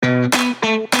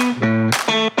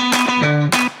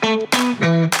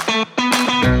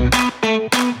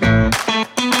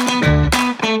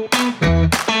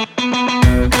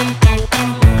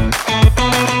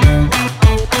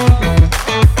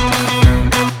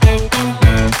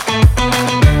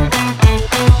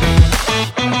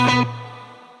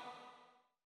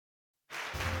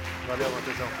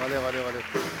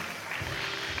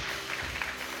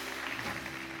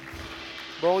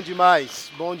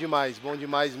bom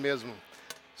demais mesmo.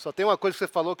 Só tem uma coisa que você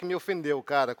falou que me ofendeu,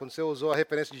 cara. Quando você usou a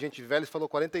referência de gente velha, você falou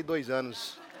 42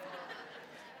 anos.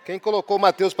 Quem colocou o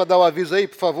Matheus para dar o aviso aí,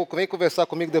 por favor, vem conversar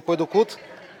comigo depois do culto.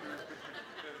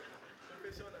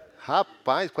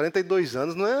 Rapaz, 42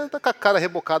 anos não é tá com a cara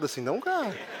rebocada assim não,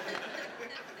 cara.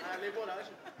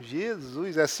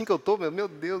 Jesus, é assim que eu tô, meu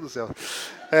Deus do céu.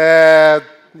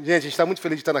 Gente, a gente está muito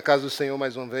feliz de estar na casa do Senhor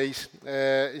mais uma vez.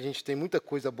 A gente tem muita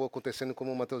coisa boa acontecendo,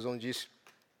 como o Mateusão disse.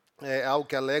 É algo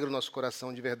que alegra o nosso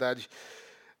coração de verdade.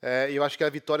 E eu acho que é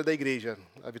a vitória da igreja.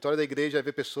 A vitória da igreja é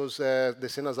ver pessoas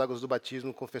descendo as águas do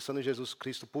batismo, confessando Jesus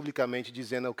Cristo publicamente,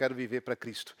 dizendo, eu quero viver para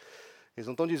Cristo. Eles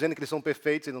não estão dizendo que eles são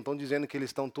perfeitos, eles não estão dizendo que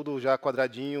eles estão tudo já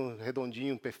quadradinho,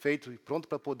 redondinho, perfeito, e pronto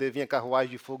para poder vir a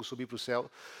carruagem de fogo subir para o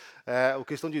céu. O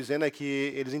que eles estão dizendo é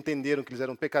que eles entenderam que eles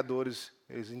eram pecadores,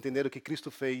 eles entenderam o que Cristo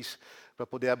fez para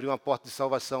poder abrir uma porta de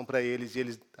salvação para eles, e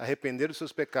eles arrependeram dos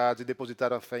seus pecados e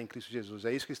depositaram a fé em Cristo Jesus.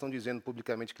 É isso que eles estão dizendo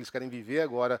publicamente, que eles querem viver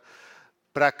agora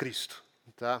para Cristo.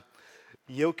 Tá?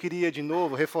 E eu queria, de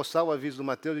novo, reforçar o aviso do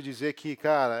Mateus e dizer que,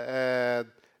 cara,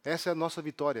 essa é a nossa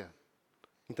vitória.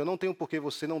 Então não tem um porquê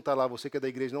você não estar lá, você que é da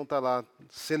igreja, não estar lá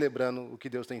celebrando o que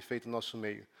Deus tem feito no nosso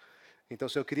meio. Então,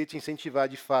 se eu queria te incentivar,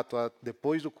 de fato,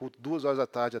 depois do culto, 2 horas da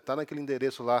tarde, a estar naquele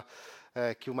endereço lá,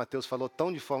 que o Mateus falou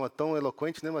de forma tão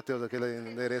eloquente, né, Mateus, aquele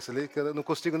endereço ali, que eu não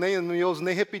consigo não ouso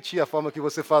nem repetir a forma que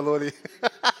você falou ali.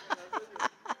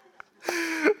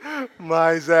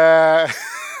 Mas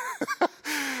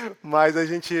Mas a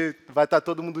gente vai estar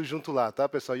todo mundo junto lá, tá,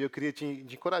 pessoal? E eu queria te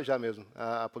encorajar mesmo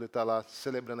a poder estar lá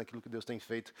celebrando aquilo que Deus tem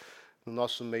feito no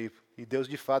nosso meio. E Deus,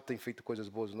 de fato, tem feito coisas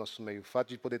boas no nosso meio. O fato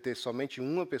de poder ter somente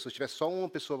uma pessoa, se tiver só uma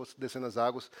pessoa descendo as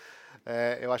águas,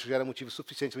 eu acho que já era motivo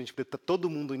suficiente para a gente poder estar todo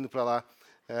mundo indo para lá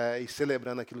e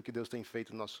celebrando aquilo que Deus tem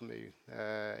feito no nosso meio.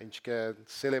 A gente quer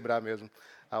celebrar mesmo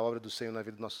a obra do Senhor na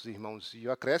vida dos nossos irmãos. E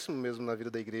o acréscimo mesmo na vida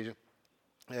da igreja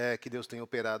que Deus tem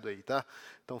operado aí, tá?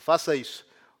 Então, faça isso.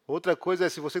 Outra coisa é,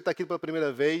 se você está aqui pela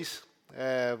primeira vez,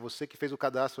 você que fez o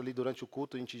cadastro ali durante o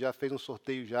culto, a gente já fez um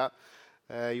sorteio já,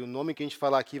 e o nome que a gente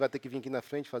falar aqui vai ter que vir aqui na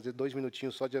frente, fazer 2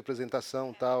 minutinhos só de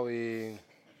apresentação e tal, e...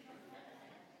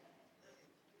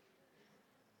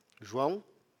 João?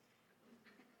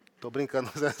 Estou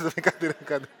brincando,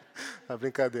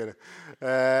 brincadeira.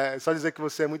 Só dizer que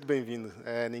você é muito bem-vindo,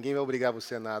 ninguém vai obrigar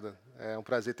você a nada, é um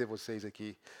prazer ter vocês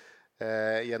aqui.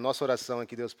 E a nossa oração é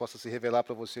que Deus possa se revelar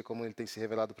para você como Ele tem se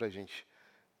revelado para a gente.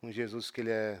 Um Jesus que Ele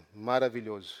é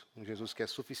maravilhoso, um Jesus que é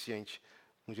suficiente,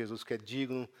 um Jesus que é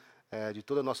digno de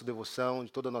toda a nossa devoção,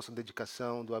 de toda a nossa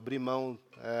dedicação, do abrir mão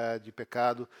de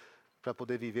pecado para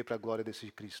poder viver para a glória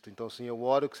desse Cristo. Então, assim, eu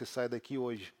oro que você saia daqui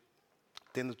hoje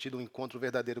tendo tido um encontro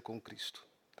verdadeiro com Cristo.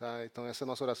 Tá? Então, essa é a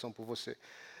nossa oração por você.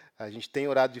 A gente tem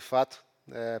orado de fato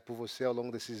por você ao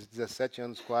longo desses 17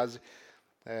 anos quase,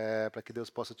 para que Deus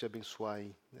possa te abençoar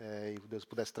e Deus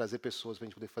pudesse trazer pessoas para a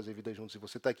gente poder fazer vida juntos. E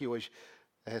você está aqui hoje,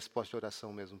 é resposta de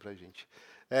oração mesmo para a gente.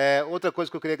 Outra coisa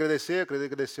que eu queria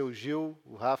agradecer o Gil,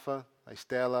 o Rafa, a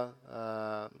Estela,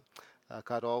 a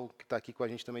Carol, que está aqui com a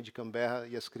gente também de Canberra,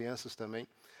 e as crianças também.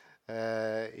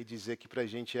 E dizer que para a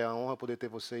gente é a honra poder ter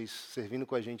vocês servindo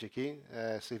com a gente aqui,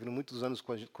 servindo muitos anos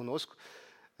conosco.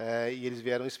 E eles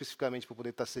vieram especificamente para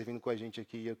poder estar servindo com a gente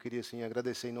aqui. E eu queria, assim,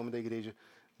 agradecer em nome da igreja.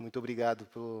 Muito obrigado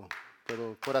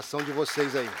pelo coração de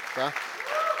vocês aí, tá?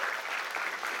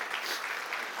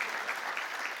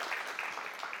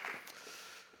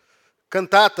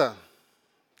 Cantata.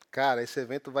 Cara, esse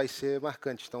evento vai ser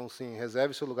marcante. Então, sim,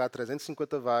 reserve seu lugar,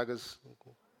 350 vagas.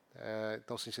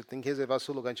 Então, sim, você tem que reservar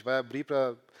seu lugar. A gente vai abrir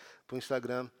para o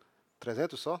Instagram.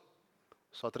 300 só?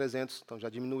 Só 300. Então, já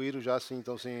diminuíram, já, assim.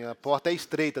 Então, assim, a porta é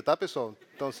estreita, tá, pessoal?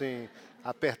 Então, assim,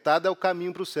 apertada é o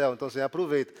caminho para o céu. Então, assim,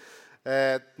 aproveita.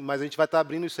 Mas a gente vai estar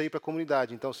abrindo isso aí para a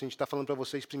comunidade. Então, assim, a gente está falando para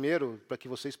vocês primeiro, para que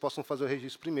vocês possam fazer o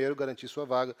registro primeiro, garantir sua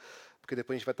vaga, porque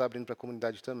depois a gente vai estar abrindo para a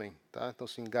comunidade também. Tá? Então,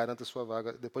 assim, garanta sua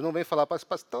vaga. Depois não vem falar,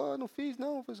 pastor, não fiz,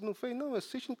 não fez, não,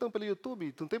 assiste então pelo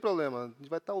YouTube, não tem problema, a gente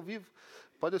vai estar ao vivo,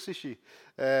 pode assistir.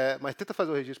 Mas tenta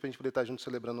fazer o registro para a gente poder estar junto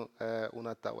celebrando o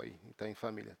Natal aí, então, em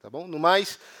família, tá bom? No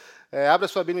mais, abra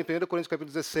sua Bíblia em 1 Coríntios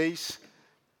capítulo 16,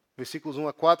 versículos 1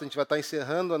 a 4, a gente vai estar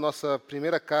encerrando a nossa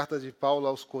primeira carta de Paulo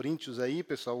aos Coríntios aí,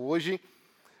 pessoal, hoje,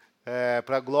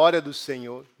 para a glória do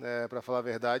Senhor, para falar a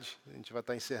verdade. A gente vai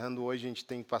estar encerrando hoje, a gente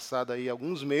tem passado aí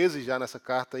alguns meses já nessa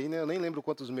carta aí, né? Eu nem lembro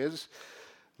quantos meses,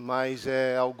 mas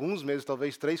alguns meses,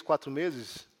 talvez 3, 4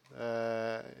 meses,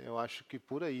 eu acho que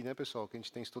por aí, né, pessoal, que a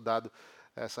gente tem estudado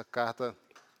essa carta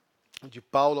de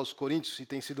Paulo aos Coríntios, e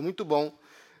tem sido muito bom,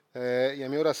 e a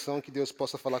minha oração é que Deus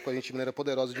possa falar com a gente de maneira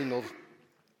poderosa de novo,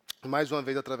 mais uma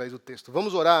vez através do texto.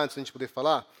 Vamos orar antes da gente poder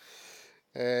falar,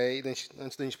 e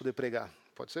antes da gente poder pregar.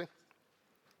 Pode ser?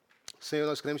 Senhor,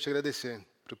 nós queremos te agradecer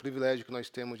pelo privilégio que nós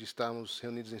temos de estarmos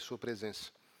reunidos em sua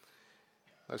presença.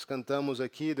 Nós cantamos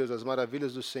aqui, Deus, as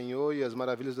maravilhas do Senhor e as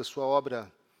maravilhas da sua obra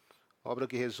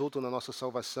que resulta na nossa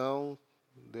salvação,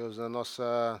 Deus, no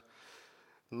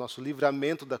nosso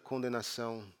livramento da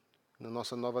condenação, na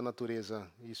nossa nova natureza.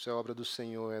 Isso é obra do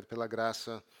Senhor, é pela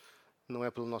graça, não é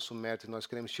pelo nosso mérito. Nós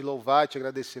queremos te louvar e te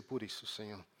agradecer por isso,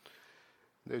 Senhor.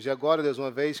 Deus, e agora, Deus, uma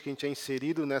vez que a gente é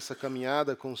inserido nessa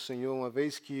caminhada com o Senhor, uma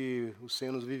vez que o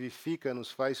Senhor nos vivifica,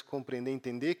 nos faz compreender,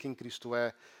 entender quem Cristo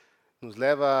é, nos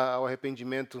leva ao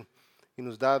arrependimento e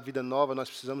nos dá a vida nova, nós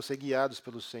precisamos ser guiados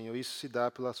pelo Senhor. Isso se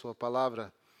dá pela sua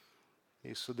palavra.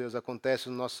 Isso, Deus, acontece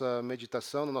na nossa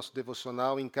meditação, no nosso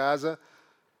devocional em casa,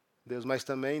 Deus, mas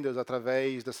também, Deus,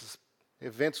 através desses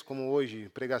eventos como hoje,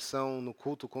 pregação no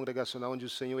culto congregacional, onde o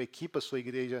Senhor equipa a sua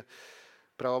igreja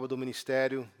para a obra do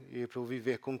ministério e para o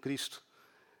viver com Cristo.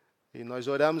 E nós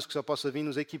oramos que o Senhor possa vir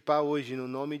nos equipar hoje, no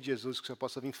nome de Jesus, que o Senhor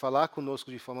possa vir falar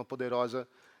conosco de forma poderosa,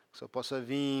 que o Senhor possa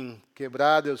vir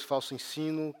quebrar, Deus, falso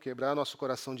ensino, quebrar nosso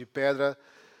coração de pedra,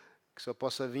 que o Senhor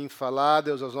possa vir falar,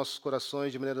 Deus, aos nossos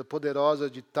corações de maneira poderosa,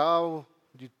 de tal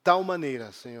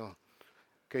maneira, Senhor,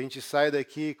 que a gente saia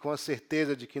daqui com a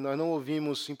certeza de que nós não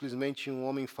ouvimos simplesmente um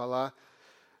homem falar,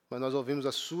 mas nós ouvimos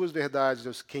as suas verdades,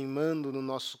 Deus, queimando no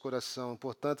nosso coração.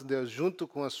 Portanto, Deus, junto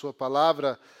com a sua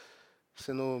palavra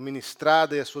sendo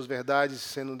ministrada e as suas verdades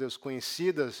sendo, Deus,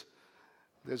 conhecidas,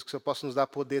 Deus, que o Senhor possa nos dar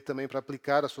poder também para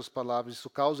aplicar as suas palavras. Isso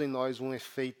causa em nós um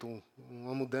efeito,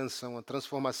 uma mudança, uma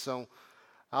transformação,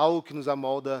 algo que nos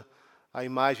amolda à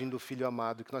imagem do Filho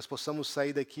amado. Que nós possamos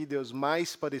sair daqui, Deus,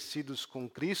 mais parecidos com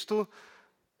Cristo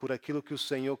por aquilo que o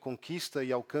Senhor conquista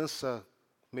e alcança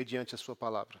mediante a sua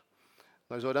palavra.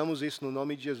 Nós oramos isso no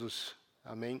nome de Jesus.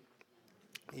 Amém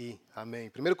e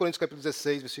amém. 1 Coríntios capítulo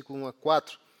 16, versículo 1 a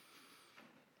 4.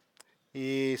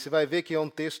 E você vai ver que é um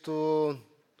texto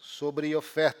sobre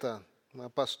oferta.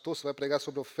 Pastor, você vai pregar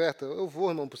sobre oferta? Eu vou,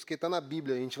 irmão, porque está na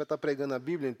Bíblia. A gente vai estar pregando a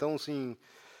Bíblia, então, assim,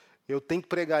 eu tenho que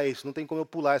pregar isso. Não tem como eu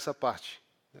pular essa parte.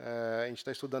 A gente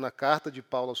está estudando a carta de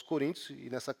Paulo aos Coríntios, e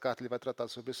nessa carta ele vai tratar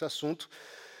sobre esse assunto.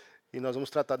 E nós vamos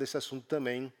tratar desse assunto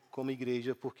também como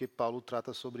igreja, porque Paulo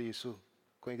trata sobre isso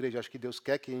com a igreja. Acho que Deus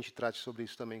quer que a gente trate sobre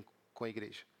isso também com a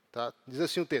igreja. Tá? Diz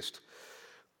assim o texto.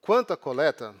 Quanto à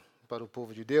coleta para o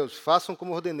povo de Deus, façam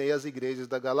como ordenei às igrejas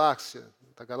da Galáxia.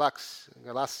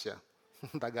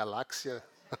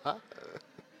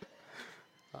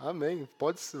 Amém.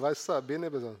 Vai saber, né,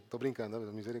 pessoal? Estou brincando,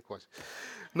 né, misericórdia.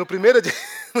 No primeiro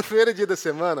dia da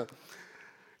semana,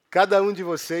 cada um de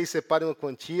vocês separe uma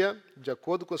quantia, de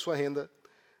acordo com a sua renda,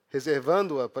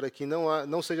 reservando-a para que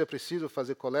não seja preciso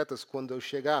fazer coletas quando eu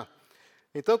chegar.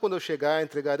 Então, quando eu chegar,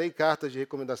 entregarei cartas de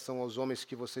recomendação aos homens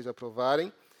que vocês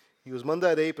aprovarem e os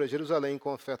mandarei para Jerusalém com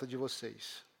a oferta de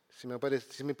vocês.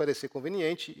 Se me parecer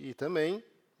conveniente, e também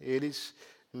eles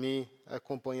me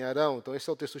acompanharão. Então, esse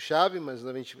é o texto-chave, mas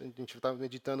a gente está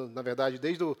meditando, na verdade,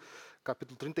 desde o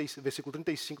versículo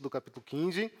 35 do capítulo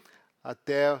 15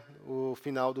 até o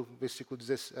final do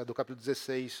capítulo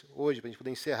 16 hoje, para a gente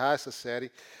poder encerrar essa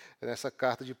série nessa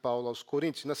carta de Paulo aos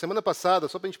Coríntios. Na semana passada,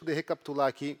 só para a gente poder recapitular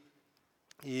aqui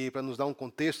e para nos dar um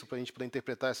contexto, para a gente poder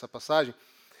interpretar essa passagem,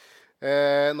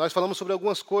 nós falamos sobre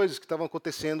algumas coisas que estavam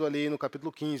acontecendo ali no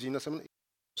capítulo 15,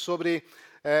 sobre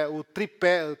o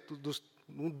tripé,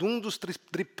 um dos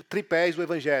tripés do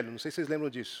Evangelho. Não sei se vocês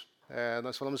lembram disso.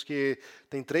 Nós falamos que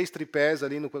tem 3 tripés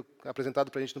ali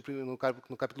apresentado para a gente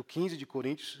no capítulo 15 de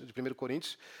 1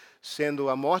 Coríntios, sendo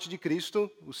a morte de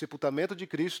Cristo, o sepultamento de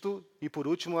Cristo e, por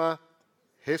último, a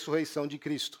ressurreição de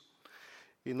Cristo.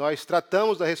 E nós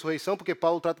tratamos da ressurreição, porque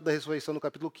Paulo trata da ressurreição no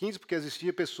capítulo 15, porque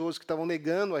existiam pessoas que estavam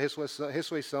negando a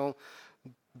ressurreição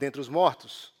dentre os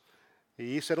mortos.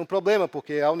 E isso era um problema,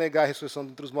 porque ao negar a ressurreição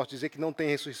dentre os mortos, dizer que não tem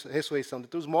ressurreição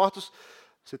dentre os mortos,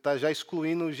 você está já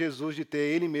excluindo Jesus de ter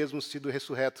ele mesmo sido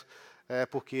ressurreto,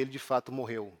 porque ele de fato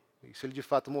morreu. E se ele de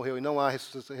fato morreu e não há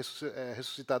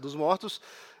ressuscitado dos mortos,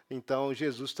 então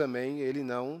Jesus também, ele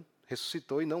não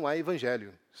ressuscitou e não há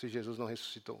evangelho se Jesus não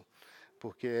ressuscitou.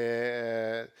 Porque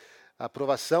a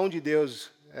aprovação de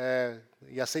Deus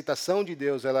e a aceitação de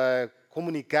Deus, ela é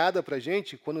comunicada para a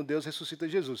gente quando Deus ressuscita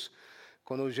Jesus.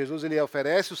 Quando Jesus ele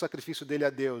oferece o sacrifício dele a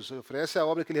Deus, oferece a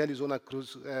obra que ele realizou na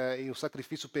cruz e o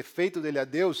sacrifício perfeito dele a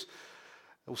Deus,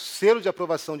 o selo de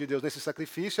aprovação de Deus nesse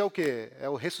sacrifício é o quê? É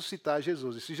o ressuscitar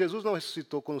Jesus. E se Jesus não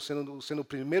ressuscitou como sendo os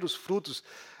primeiros frutos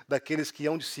daqueles que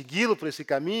hão de segui-lo por esse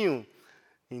caminho,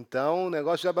 então o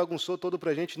negócio já bagunçou todo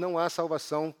para a gente, não há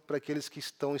salvação para aqueles que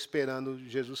estão esperando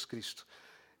Jesus Cristo.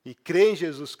 E crer em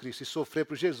Jesus Cristo e sofrer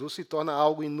por Jesus se torna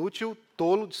algo inútil,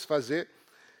 tolo de se fazer,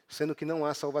 sendo que não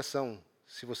há salvação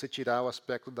se você tirar o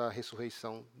aspecto da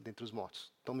ressurreição dentre os mortos.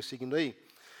 Estão me seguindo aí?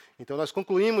 Então, nós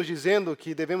concluímos dizendo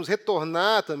que devemos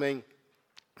retornar também,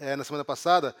 na semana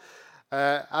passada,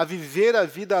 a viver a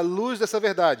vida à luz dessa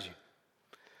verdade.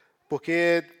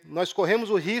 Porque nós corremos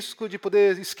o risco de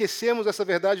poder esquecermos essa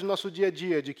verdade no nosso dia a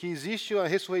dia, de que existe uma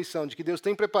ressurreição, de que Deus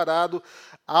tem preparado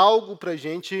algo para a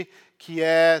gente que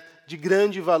é de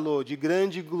grande valor, de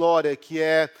grande glória, que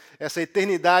é essa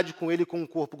eternidade com Ele, com um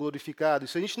corpo glorificado. E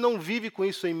se a gente não vive com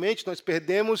isso em mente, nós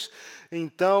perdemos,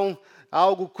 então,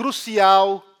 algo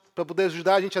crucial para poder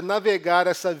ajudar a gente a navegar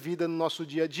essa vida no nosso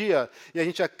dia a dia. E a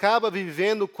gente acaba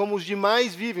vivendo como os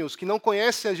demais vivem, os que não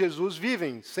conhecem a Jesus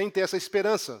vivem, sem ter essa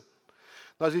esperança.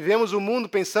 Nós vivemos o mundo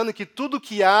pensando que tudo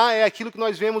que há é aquilo que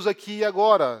nós vemos aqui e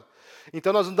agora.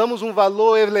 Então nós damos um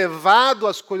valor elevado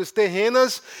às coisas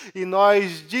terrenas e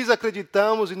nós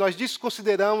desacreditamos e nós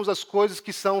desconsideramos as coisas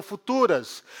que são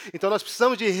futuras. Então nós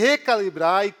precisamos de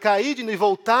recalibrar e cair de novo, e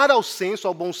voltar ao senso,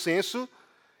 ao bom senso,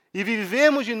 e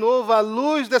vivemos de novo à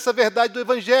luz dessa verdade do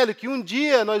Evangelho, que um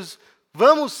dia nós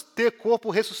vamos ter corpo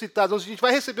ressuscitado, a gente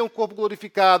vai receber um corpo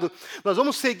glorificado. Nós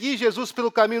vamos seguir Jesus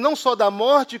pelo caminho não só da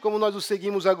morte, como nós o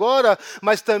seguimos agora,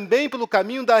 mas também pelo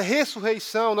caminho da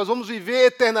ressurreição. Nós vamos viver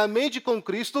eternamente com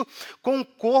Cristo, com um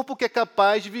corpo que é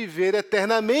capaz de viver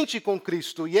eternamente com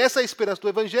Cristo. E essa é a esperança do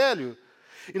Evangelho.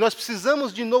 E nós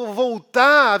precisamos de novo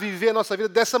voltar a viver a nossa vida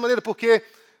dessa maneira, porque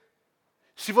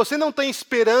se você não tem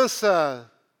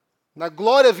esperança na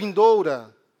glória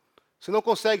vindoura, você não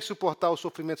consegue suportar os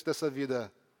sofrimentos dessa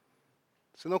vida.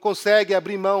 Você não consegue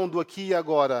abrir mão do aqui e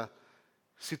agora.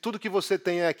 Se tudo que você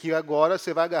tem é aqui e agora,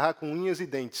 você vai agarrar com unhas e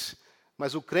dentes.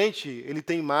 Mas o crente, ele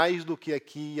tem mais do que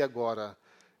aqui e agora.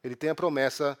 Ele tem a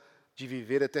promessa de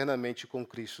viver eternamente com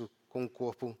Cristo, com o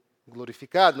corpo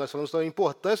glorificado. Nós falamos da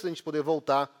importância da gente poder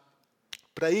voltar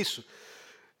para isso.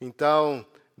 Então,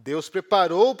 Deus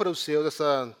preparou para os seus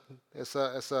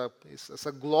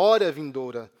essa glória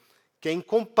vindoura, que é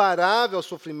incomparável aos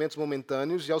sofrimentos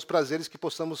momentâneos e aos prazeres que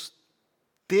possamos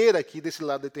ter aqui desse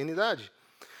lado da eternidade.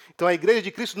 Então, a igreja de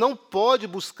Cristo não pode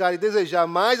buscar e desejar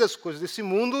mais as coisas desse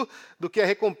mundo do que a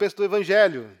recompensa do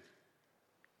Evangelho,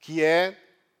 que é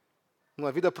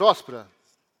uma vida próspera,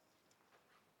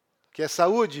 que é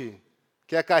saúde,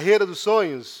 que é a carreira dos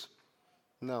sonhos.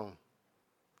 Não,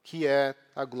 que é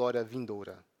a glória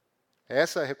vindoura.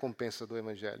 Essa é a recompensa do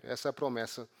Evangelho, essa é a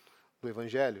promessa do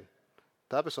Evangelho.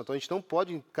 Tá, pessoal? Então, a gente não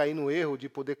pode cair no erro de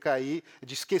poder cair,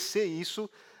 de esquecer isso,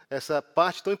 essa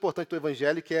parte tão importante do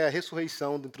Evangelho, que é a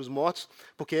ressurreição dentre os mortos,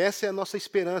 porque essa é a nossa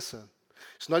esperança.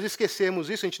 Se nós esquecermos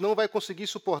isso, a gente não vai conseguir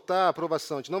suportar a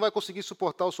aprovação, a gente não vai conseguir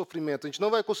suportar o sofrimento, a gente não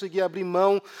vai conseguir abrir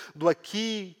mão do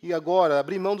aqui e agora,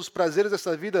 abrir mão dos prazeres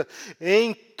dessa vida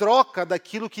em troca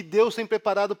daquilo que Deus tem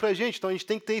preparado para a gente. Então, a gente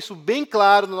tem que ter isso bem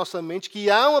claro na nossa mente, que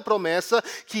há uma promessa,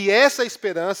 que essa é a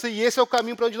esperança e esse é o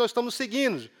caminho para onde nós estamos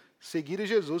seguindo. Seguir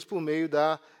Jesus por meio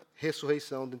da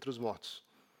ressurreição dentre os mortos.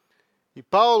 E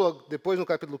Paulo, depois no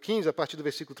capítulo 15, a partir do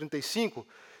versículo 35,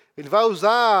 ele vai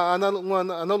usar uma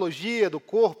analogia do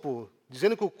corpo,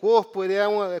 dizendo que o corpo ele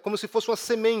é como se fosse uma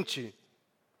semente.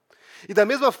 E da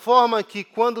mesma forma que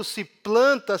quando se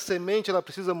planta a semente, ela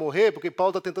precisa morrer, porque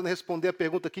Paulo está tentando responder a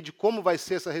pergunta aqui de como vai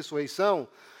ser essa ressurreição,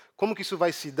 como que isso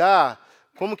vai se dar,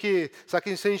 será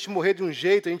que se a gente morrer de um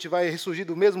jeito, a gente vai ressurgir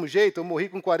do mesmo jeito? Eu morri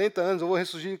com 40 anos, eu vou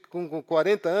ressurgir com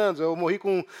 40 anos, eu morri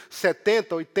com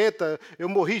 70, 80, eu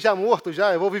morri já morto,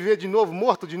 eu vou viver de novo,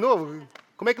 morto de novo?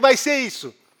 Como é que vai ser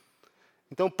isso?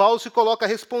 Então, Paulo se coloca a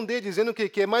responder, dizendo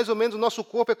que é mais ou menos o nosso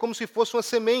corpo é como se fosse uma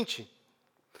semente.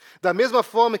 Da mesma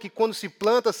forma que quando se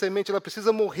planta a semente, ela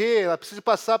precisa morrer, ela precisa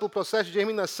passar pelo processo de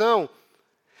germinação,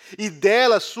 e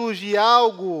dela surge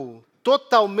algo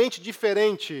totalmente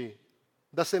diferente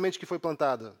da semente que foi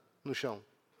plantada no chão.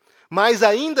 Mas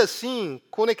ainda assim,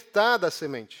 conectada à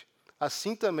semente.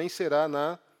 Assim também será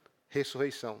na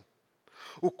ressurreição.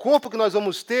 O corpo que nós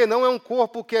vamos ter não é um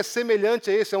corpo que é semelhante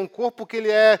a esse, é um corpo que ele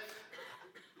é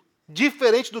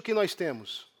diferente do que nós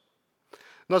temos.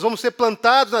 Nós vamos ser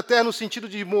plantados na terra no sentido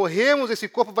de morrermos, esse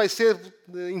corpo vai ser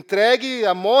entregue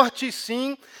à morte,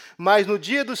 sim, mas no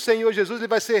dia do Senhor Jesus ele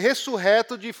vai ser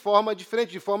ressurreto de forma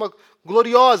diferente, de forma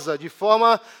gloriosa, de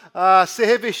forma a ser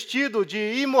revestido de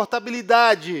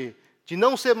imortabilidade, de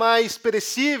não ser mais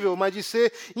perecível, mas de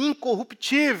ser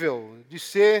incorruptível, de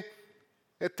ser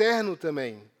eterno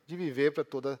também, de viver para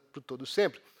todo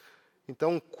sempre.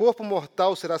 Então, o corpo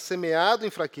mortal será semeado em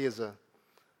fraqueza,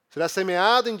 será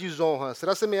semeado em desonra,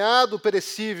 será semeado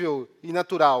perecível e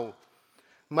natural.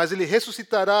 Mas ele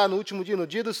ressuscitará no último dia, no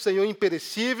dia do Senhor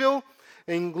imperecível,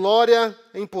 em glória,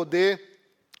 em poder,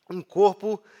 um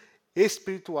corpo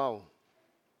espiritual.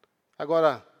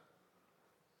 Agora,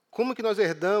 como que nós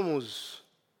herdamos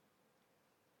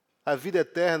a vida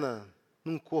eterna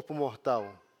num corpo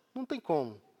mortal? Não tem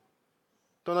como.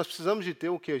 Então nós precisamos de ter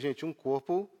o quê, gente? Um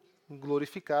corpo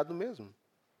glorificado mesmo.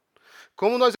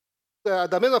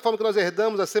 Da mesma forma que nós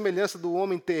herdamos a semelhança do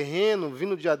homem terreno,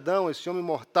 vindo de Adão, esse homem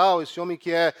mortal, esse homem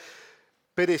que é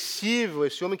perecível,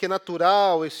 esse homem que é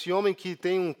natural, esse homem que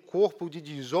tem um corpo de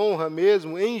desonra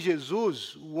mesmo, em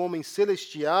Jesus, o homem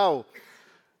celestial,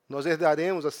 nós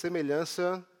herdaremos a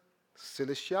semelhança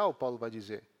celestial, Paulo vai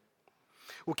dizer.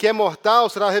 O que é mortal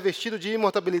será revestido de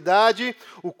imortalidade,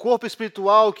 o corpo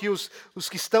espiritual que os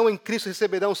que estão em Cristo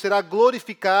receberão será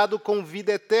glorificado com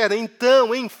vida eterna.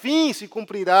 Então, enfim, se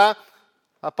cumprirá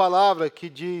a palavra que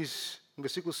diz, no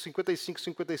versículos 55 e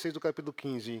 56 do capítulo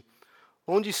 15,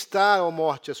 onde está, ó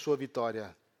morte, a sua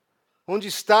vitória? Onde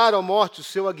está, ó morte, o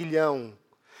seu aguilhão?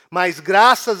 Mas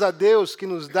graças a Deus que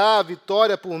nos dá a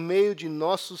vitória por meio de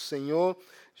nosso Senhor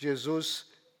Jesus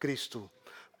Cristo.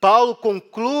 Paulo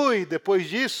conclui, depois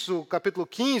disso, capítulo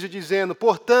 15, dizendo,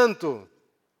 portanto,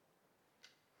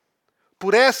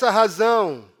 por essa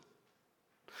razão,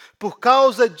 por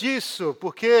causa disso,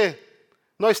 porque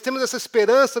nós temos essa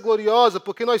esperança gloriosa,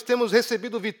 porque nós temos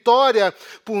recebido vitória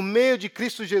por meio de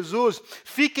Cristo Jesus,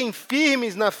 fiquem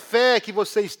firmes na fé que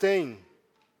vocês têm.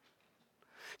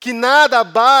 Que nada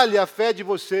abale a fé de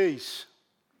vocês.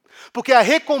 Porque a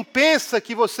recompensa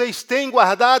que vocês têm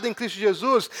guardada em Cristo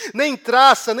Jesus, nem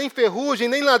traça, nem ferrugem,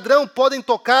 nem ladrão podem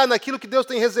tocar naquilo que Deus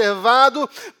tem reservado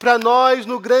para nós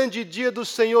no grande dia do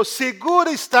Senhor.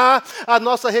 Segura está a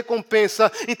nossa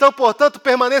recompensa. Então, portanto,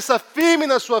 permaneça firme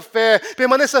na sua fé,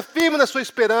 permaneça firme na sua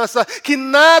esperança, que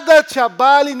nada te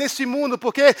abale nesse mundo,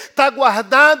 porque está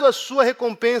guardado a sua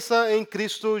recompensa em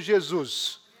Cristo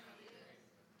Jesus.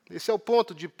 Esse é o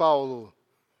ponto de Paulo.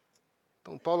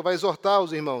 Então, Paulo vai exortar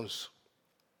os irmãos.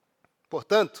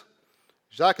 Portanto,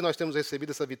 já que nós temos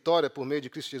recebido essa vitória por meio de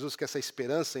Cristo Jesus, que é essa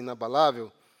esperança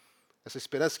inabalável, essa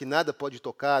esperança que nada pode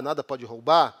tocar, nada pode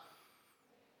roubar,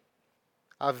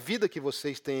 a vida que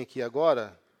vocês têm aqui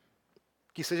agora,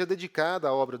 que seja dedicada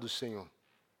à obra do Senhor.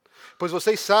 Pois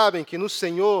vocês sabem que no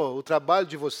Senhor o trabalho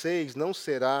de vocês não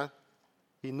será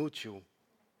inútil.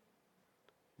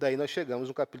 Daí nós chegamos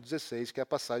no capítulo 16, que é a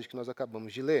passagem que nós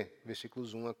acabamos de ler,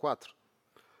 versículos 1 a 4.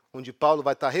 Onde Paulo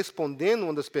vai estar respondendo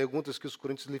uma das perguntas que os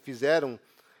coríntios lhe fizeram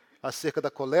acerca da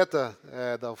coleta,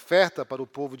 da oferta para o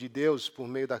povo de Deus, por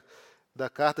meio da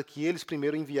carta que eles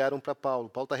primeiro enviaram para Paulo.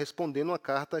 Paulo está respondendo uma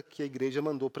carta que a igreja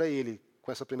mandou para ele,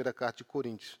 com essa primeira carta de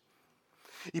Coríntios.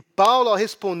 E Paulo, ao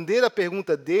responder a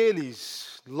pergunta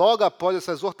deles, logo após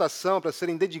essa exortação para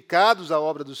serem dedicados à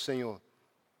obra do Senhor,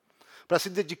 para se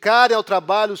dedicarem ao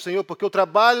trabalho do Senhor, porque o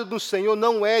trabalho do Senhor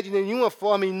não é de nenhuma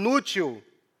forma inútil,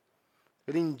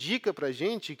 ele indica para a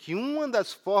gente que uma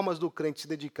das formas do crente se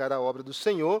dedicar à obra do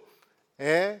Senhor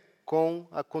é com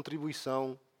a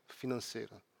contribuição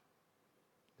financeira.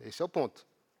 Esse é o ponto.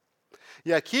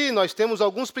 E aqui nós temos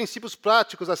alguns princípios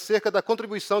práticos acerca da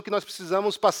contribuição que nós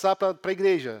precisamos passar para a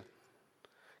igreja.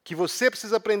 Que você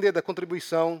precisa aprender da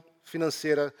contribuição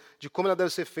financeira, de como ela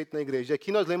deve ser feita na igreja. E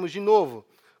aqui nós lemos de novo,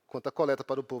 quanto à coleta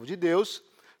para o povo de Deus,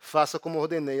 faça como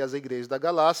ordenei às igrejas da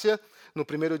Galácia. No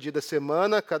primeiro dia da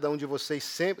semana, cada um de vocês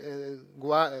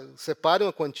separe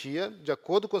uma quantia, de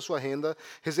acordo com a sua renda,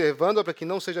 reservando-a para que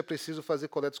não seja preciso fazer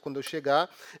coletas quando eu chegar.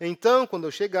 Então, quando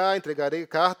eu chegar, entregarei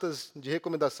cartas de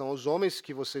recomendação aos homens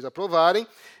que vocês aprovarem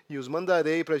e os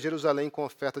mandarei para Jerusalém com a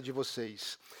oferta de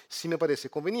vocês. Se me parecer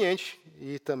conveniente,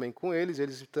 e também com eles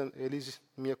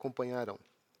me acompanharão.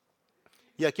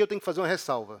 E aqui eu tenho que fazer uma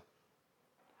ressalva.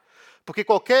 Porque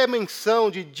qualquer menção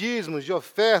de dízimos, de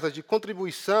ofertas, de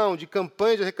contribuição, de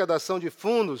campanha de arrecadação de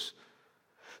fundos,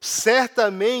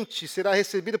 certamente será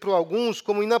recebida por alguns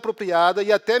como inapropriada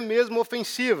e até mesmo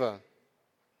ofensiva.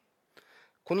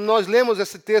 Quando nós lemos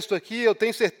esse texto aqui, eu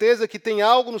tenho certeza que tem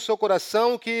algo no seu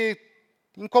coração que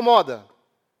incomoda.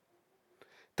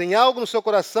 Tem algo no seu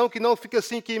coração que não fica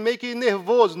assim, que meio que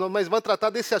nervoso, mas vai tratar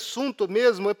desse assunto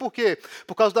mesmo. É por quê?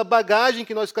 Por causa da bagagem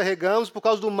que nós carregamos, por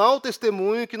causa do mau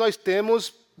testemunho que nós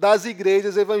temos das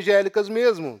igrejas evangélicas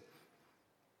mesmo.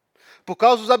 Por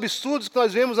causa dos absurdos que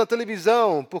nós vemos na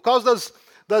televisão, por causa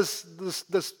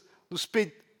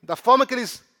da forma que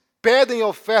eles pedem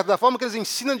oferta, da forma que eles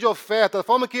ensinam de oferta, da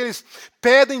forma que eles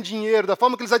pedem dinheiro, da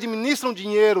forma que eles administram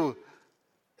dinheiro.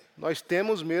 Nós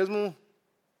temos mesmo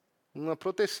uma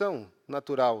proteção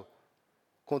natural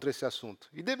contra esse assunto.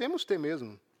 E devemos ter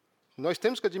mesmo. Nós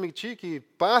temos que admitir que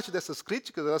parte dessas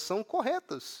críticas elas são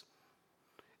corretas.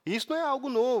 Isso não é algo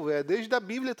novo, desde a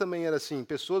Bíblia também era assim,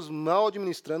 pessoas mal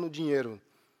administrando o dinheiro.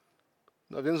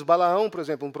 Nós vemos Balaão, por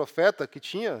exemplo, um profeta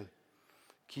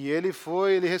que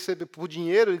ele recebeu por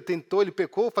dinheiro, ele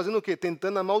pecou, fazendo o quê?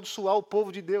 Tentando amaldiçoar o povo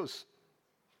de Deus.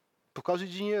 Por causa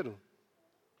de dinheiro.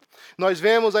 Nós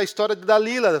vemos a história de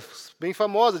Dalila, bem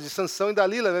famosa, de Sansão e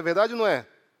Dalila, é verdade ou não é?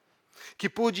 Que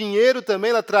por dinheiro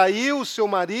também ela traiu o seu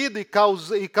marido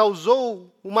e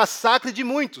causou o massacre de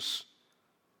muitos.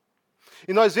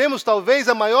 E nós vemos talvez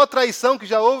a maior traição que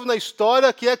já houve na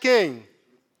história, que é quem?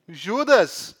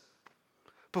 Judas.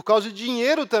 Por causa de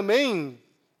dinheiro também,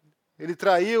 ele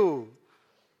traiu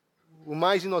o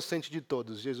mais inocente de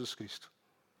todos, Jesus Cristo.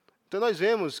 Então nós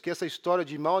vemos que essa história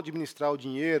de mal administrar o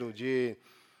dinheiro, de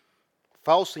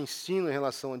falso ensino em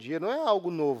relação ao dinheiro, não é algo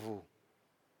novo.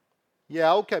 E é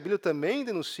algo que a Bíblia também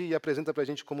denuncia e apresenta para a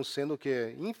gente como sendo o que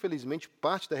é, infelizmente,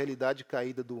 parte da realidade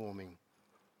caída do homem.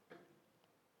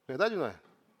 Verdade ou não é?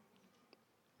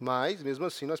 Mas, mesmo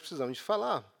assim, nós precisamos de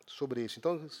falar sobre isso.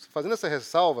 Então, fazendo essa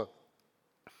ressalva,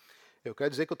 eu quero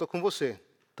dizer que eu estou com você.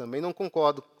 Também não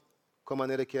concordo com a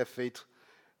maneira que é feito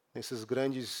nessas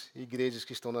grandes igrejas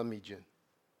que estão na mídia.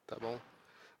 Tá bom?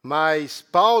 Mas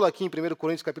Paulo, aqui em 1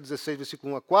 Coríntios, capítulo 16,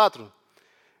 versículo 1 a 4,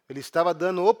 ele estava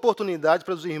dando oportunidade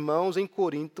para os irmãos em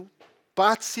Corinto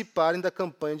participarem da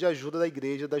campanha de ajuda da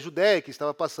igreja da Judéia, que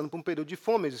estava passando por um período de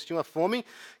fome. Existia uma fome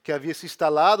que havia se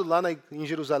instalado lá em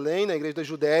Jerusalém, na igreja da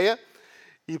Judéia,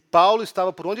 e Paulo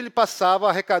estava, por onde ele passava,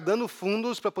 arrecadando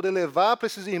fundos para poder levar para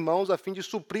esses irmãos, a fim de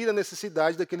suprir a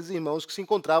necessidade daqueles irmãos que se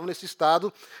encontravam nesse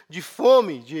estado de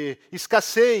fome, de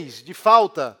escassez, de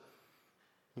falta.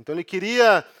 Então ele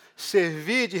queria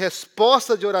servir de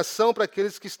resposta de oração para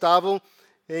aqueles que estavam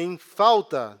em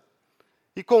falta.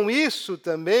 E com isso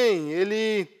também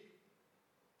ele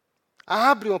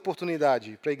abre uma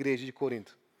oportunidade para a igreja de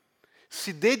Corinto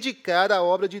se dedicar à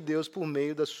obra de Deus por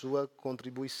meio da sua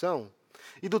contribuição.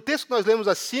 E do texto que nós lemos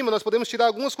acima, nós podemos tirar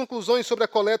algumas conclusões sobre a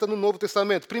coleta no Novo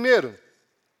Testamento. Primeiro,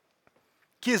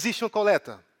 que existe uma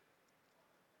coleta.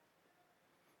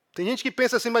 Tem gente que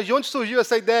pensa assim, mas de onde surgiu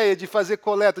essa ideia de fazer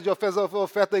coleta, de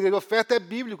oferta da igreja? A oferta é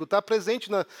bíblico, está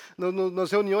presente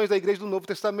nas reuniões da igreja do Novo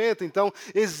Testamento. Então,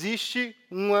 existe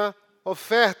uma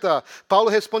oferta. Paulo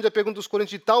responde à pergunta dos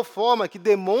Coríntios de tal forma que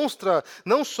demonstra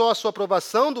não só a sua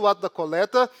aprovação do ato da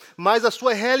coleta, mas a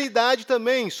sua realidade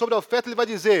também. Sobre a oferta, ele vai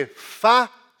dizer,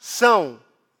 façam.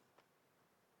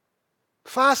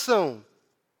 Façam.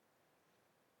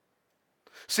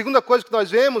 Segunda coisa que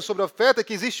nós vemos sobre a oferta é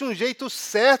que existe um jeito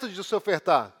certo de se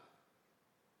ofertar.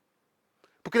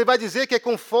 Porque ele vai dizer que é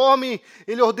conforme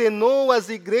ele ordenou às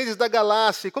igrejas da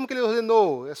Galácia. E como que ele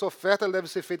ordenou? Essa oferta deve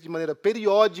ser feita de maneira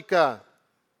periódica.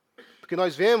 Porque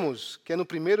nós vemos que é no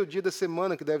primeiro dia da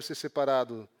semana que deve ser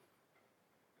separado.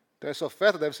 Então essa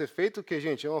oferta deve ser feita o que,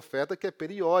 gente? É uma oferta que é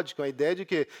periódica. Uma ideia de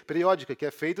que periódica, que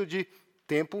é feita de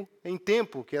tempo em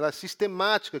tempo, que ela é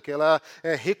sistemática, que ela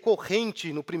é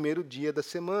recorrente no primeiro dia da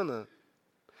semana.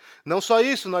 Não só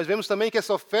isso, nós vemos também que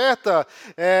essa oferta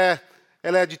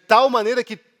ela é de tal maneira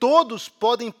que todos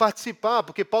podem participar,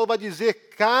 porque Paulo vai dizer,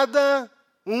 cada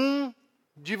um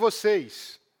de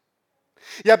vocês.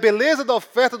 E a beleza da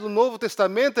oferta do Novo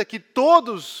Testamento é que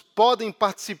todos podem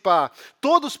participar,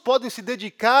 todos podem se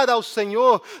dedicar ao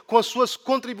Senhor com as suas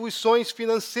contribuições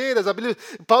financeiras.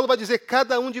 Paulo vai dizer,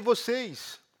 cada um de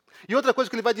vocês. E outra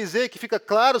coisa que ele vai dizer, que fica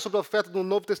claro sobre a oferta do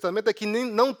Novo Testamento, é que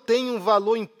não tem um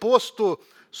valor imposto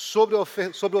sobre o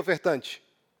ofertante.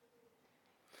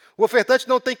 O ofertante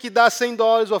não tem que dar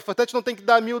 $100, o ofertante não tem que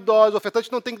dar $1.000, o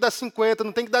ofertante não tem que dar 50,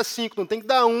 não tem que dar 5, não tem que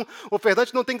dar 1, o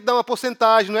ofertante não tem que dar uma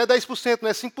porcentagem, não é 10%, não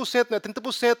é 5%, não é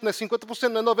 30%, não é 50%,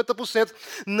 não é 90%.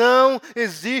 Não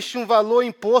existe um valor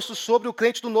imposto sobre o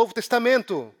crente do Novo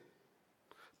Testamento.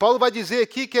 Paulo vai dizer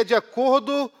aqui que é de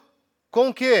acordo com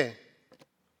o quê?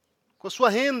 Com a sua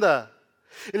renda.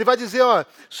 Ele vai dizer,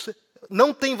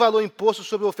 não tem valor imposto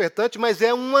sobre o ofertante, mas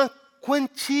é uma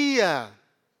quantia.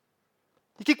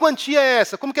 E que quantia é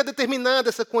essa? Como que é determinada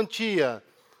essa quantia?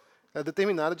 É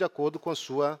determinada de acordo com a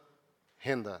sua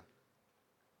renda.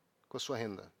 Com a sua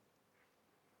renda.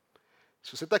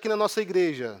 Se você está aqui na nossa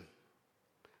igreja,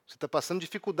 você está passando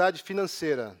dificuldade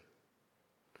financeira,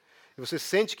 e você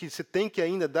sente que você tem que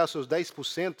ainda dar seus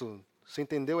 10%, você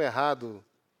entendeu errado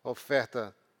a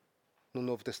oferta no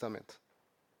Novo Testamento.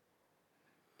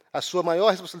 A sua maior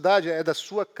responsabilidade é da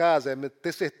sua casa, é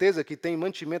ter certeza que tem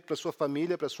mantimento para a sua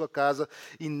família, para a sua casa,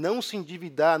 e não se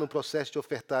endividar no processo de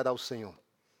ofertar ao Senhor.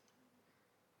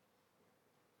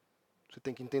 Você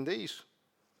tem que entender isso.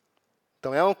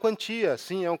 Então é uma quantia,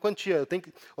 sim, é uma quantia.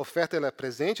 Oferta ela é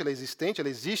presente, ela é existente, ela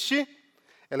existe,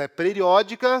 ela é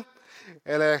periódica,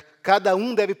 cada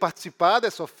um deve participar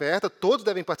dessa oferta, todos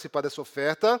devem participar dessa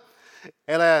oferta.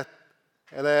 Ela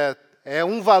é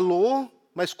um valor.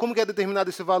 Mas como que é determinado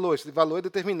esse valor? Esse valor é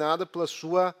determinado pela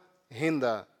sua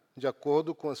renda, de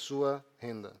acordo com a sua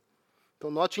renda. Então,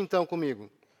 note então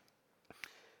comigo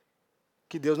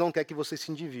que Deus não quer que você se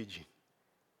endivide.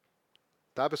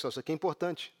 Tá, pessoal? Isso aqui é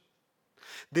importante.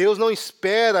 Deus não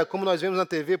espera, como nós vemos na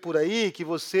TV por aí, que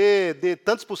você dê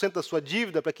tantos por cento da sua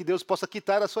dívida para que Deus possa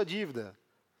quitar a sua dívida.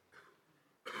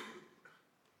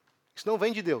 Isso não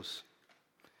vem de Deus.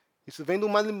 Isso vem de um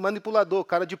manipulador,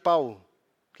 cara de pau,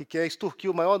 que quer extorquir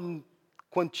a maior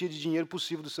quantia de dinheiro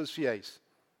possível dos seus fiéis.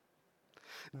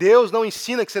 Deus não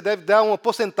ensina que você deve dar uma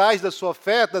porcentagem da sua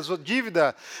oferta, da sua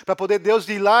dívida, para poder Deus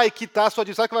ir lá e quitar a sua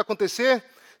dívida. Sabe o que vai acontecer?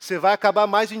 Você vai acabar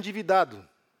mais endividado.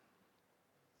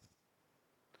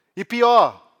 E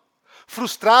pior,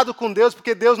 frustrado com Deus,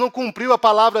 porque Deus não cumpriu a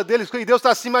palavra dele. E Deus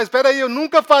está assim, mas espera aí, eu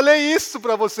nunca falei isso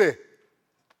para você.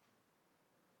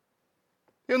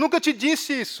 Eu nunca te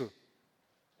disse isso.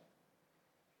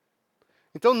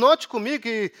 Então note comigo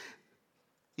que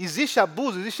existe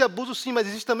abuso sim, mas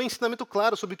existe também ensinamento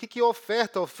claro sobre o que é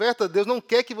oferta. A oferta, Deus não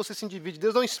quer que você se endivide.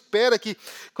 Deus não espera que,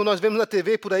 como nós vemos na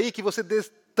TV por aí, que você dê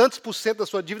tantos por cento da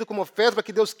sua dívida como oferta para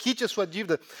que Deus quite a sua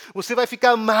dívida. Você vai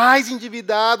ficar mais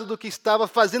endividado do que estava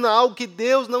fazendo algo que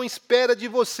Deus não espera de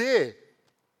você.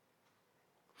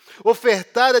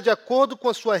 Ofertar é de acordo com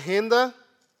a sua renda,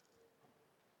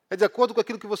 é de acordo com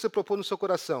aquilo que você propõe no seu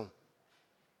coração.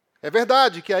 É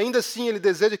verdade que ainda assim Ele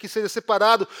deseja que seja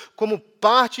separado como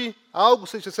parte, algo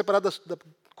seja separado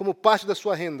como parte da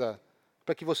sua renda,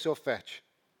 para que você oferte.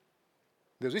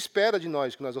 Deus espera de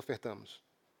nós que nós ofertamos.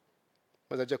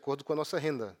 Mas é de acordo com a nossa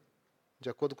renda, de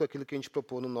acordo com aquilo que a gente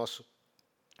propõe no nosso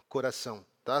coração.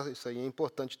 Tá? Isso aí é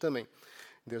importante também.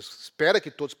 Deus espera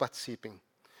que todos participem,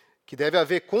 que deve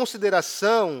haver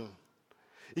consideração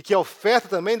e que a oferta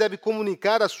também deve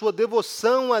comunicar a sua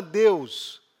devoção a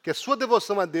Deus, que a sua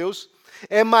devoção a Deus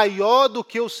é maior do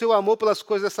que o seu amor pelas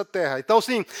coisas dessa terra. Então,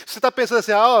 sim, você está pensando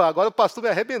assim, agora o pastor me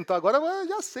arrebentou, agora eu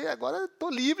já sei, agora eu estou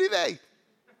livre, velho.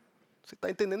 Você está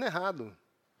entendendo errado.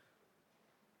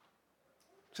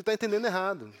 Você está entendendo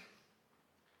errado.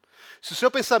 Se o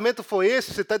seu pensamento for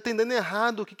esse, você está entendendo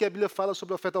errado o que a Bíblia fala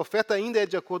sobre a oferta. A oferta ainda é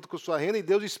de acordo com a sua renda e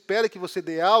Deus espera que você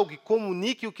dê algo e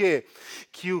comunique o quê?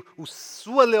 Que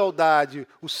sua lealdade,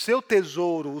 o seu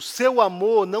tesouro, o seu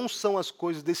amor não são as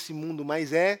coisas desse mundo,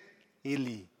 mas é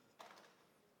Ele.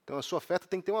 Então a sua oferta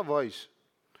tem que ter uma voz.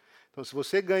 Então se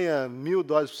você ganha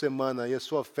 $1.000 por semana e a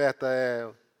sua oferta é,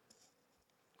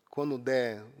 quando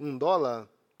der $1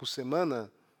 por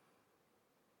semana,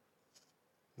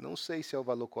 não sei se é o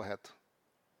valor correto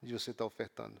de você estar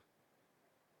ofertando.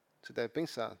 Você deve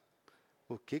pensar,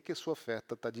 o que a sua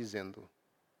oferta está dizendo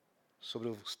sobre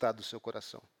o estado do seu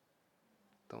coração.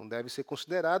 Então, deve ser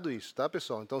considerado isso, tá,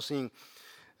 pessoal? Então, sim,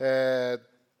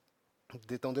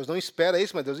 então Deus não espera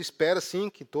isso, mas Deus espera, sim,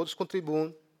 que todos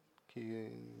contribuam, que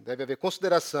deve haver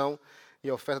consideração, e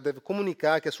a oferta deve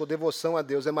comunicar que a sua devoção a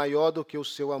Deus é maior do que o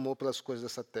seu amor pelas coisas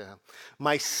dessa terra.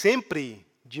 Mas sempre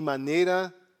de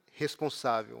maneira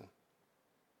responsável,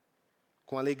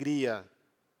 com alegria,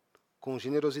 com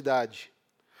generosidade,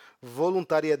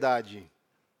 voluntariedade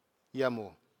e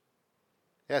amor.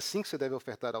 É assim que você deve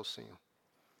ofertar ao Senhor.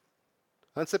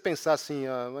 Antes de você pensar assim,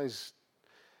 mas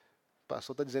o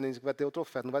pastor está dizendo que vai ter outra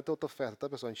oferta. Não vai ter outra oferta, tá,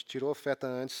 pessoal? A gente tirou a oferta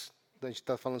antes da gente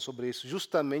estar falando sobre isso,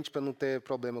 justamente para não ter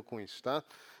problema com isso, tá?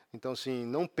 Então, assim,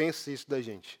 não pense isso da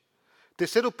gente.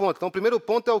 Terceiro ponto. Então, o primeiro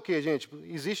ponto é o quê, gente?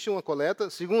 Existe uma coleta.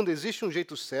 Segundo, existe um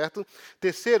jeito certo.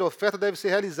 Terceiro, a oferta deve ser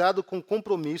realizada com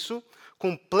compromisso,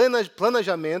 com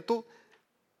planejamento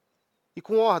e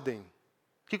com ordem.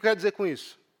 O que eu quero dizer com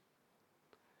isso?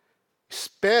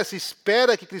 Se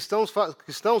espera que cristãos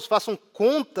façam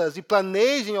contas e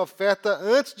planejem a oferta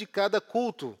antes de cada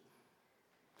culto.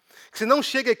 Que você não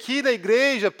chegue aqui na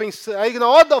igreja, aí na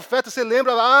hora da oferta você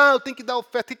lembra, eu tenho que dar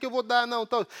oferta, o que eu vou dar?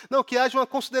 Não, que haja uma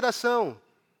consideração,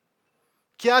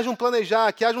 que haja um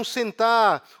planejar, que haja um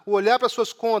sentar, olhar para as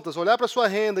suas contas, olhar para a sua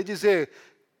renda e dizer,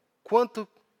 quanto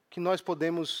que nós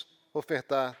podemos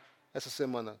ofertar essa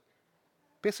semana?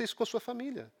 Pensa isso com a sua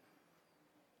família.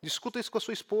 Discuta isso com a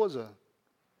sua esposa.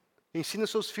 Ensina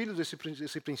seus filhos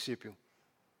esse princípio.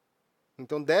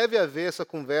 Então, deve haver essa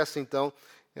conversa, então,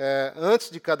 antes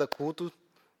de cada culto,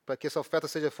 para que essa oferta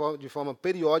seja de forma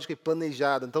periódica e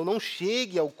planejada. Então, não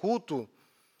chegue ao culto,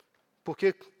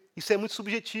 porque isso é muito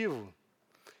subjetivo.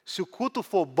 Se o culto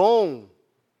for bom,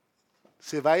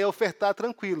 você vai ofertar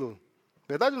tranquilo.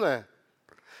 Verdade ou não é?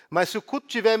 Mas se o culto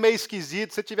estiver meio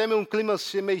esquisito, se tiver um clima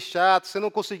meio chato, você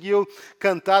não conseguiu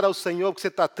cantar ao Senhor porque você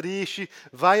está triste,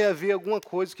 vai haver alguma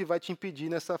coisa que vai te impedir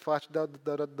nessa parte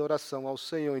da oração ao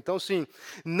Senhor. Então, sim,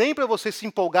 nem para você se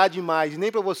empolgar demais,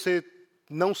 nem para você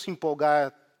não se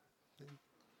empolgar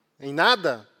em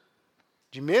nada,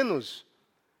 de menos,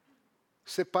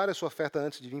 separe a sua oferta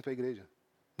antes de vir para a igreja.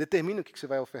 Determine o que você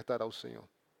vai ofertar ao Senhor.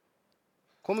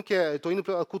 Como que é? Eu estou indo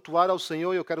para cultuar ao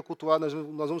Senhor e eu quero cultuar, nós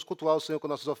vamos cultuar o Senhor com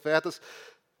nossas ofertas.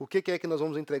 O que é que nós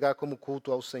vamos entregar como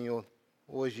culto ao Senhor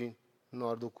hoje, na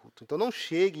hora do culto? Então não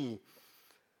chegue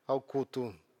ao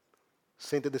culto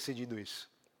sem ter decidido isso.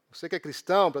 Você que é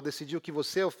cristão, para decidir o que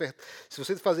você oferta. Se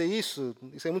você fazer isso,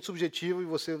 isso é muito subjetivo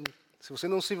e se você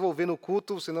não se envolver no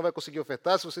culto, você não vai conseguir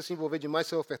ofertar. Se você se envolver demais,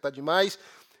 você vai ofertar demais.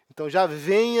 Então já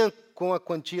venha com a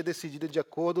quantia decidida de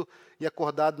acordo e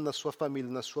acordado na sua família,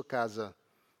 na sua casa,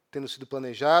 tendo sido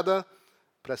planejada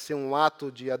para ser um ato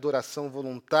de adoração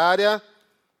voluntária,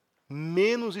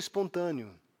 menos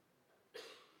espontâneo,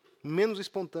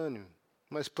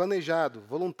 mas planejado,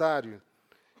 voluntário.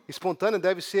 Espontâneo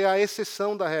deve ser a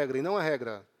exceção da regra e não a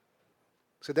regra.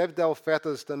 Você deve dar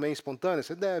ofertas também espontâneas?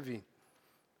 Você deve,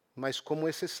 mas como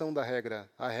exceção da regra.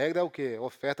 A regra é o quê? A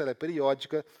oferta ela é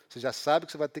periódica, você já sabe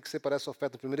que você vai ter que separar essa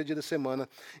oferta no primeiro dia da semana,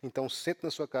 então sente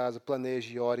na sua casa,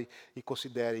 planeje, ore e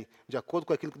considere, de acordo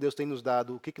com aquilo que Deus tem nos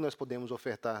dado, o que nós podemos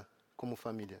ofertar como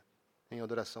família, em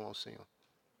adoração ao Senhor.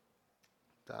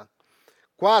 Tá?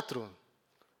 Quarto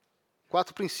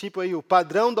princípio aí, o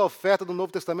padrão da oferta do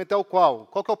Novo Testamento é o qual?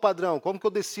 Qual que é o padrão? Como que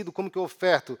eu decido? Como que eu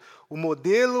oferto? O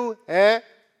modelo é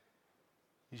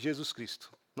Jesus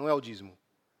Cristo, não é o dízimo.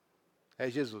 É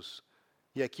Jesus.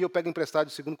 E aqui eu pego emprestado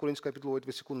de 2 Coríntios capítulo 8,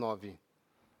 versículo 9.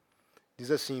 Diz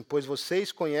assim, pois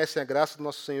vocês conhecem a graça do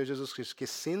nosso Senhor Jesus Cristo, que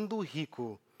sendo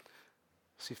rico,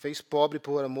 se fez pobre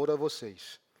por amor a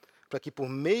vocês, para que por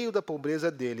meio da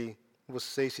pobreza dele,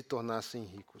 vocês se tornassem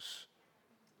ricos.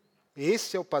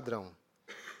 Esse é o padrão.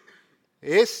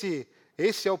 Esse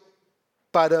é o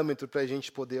parâmetro para a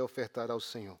gente poder ofertar ao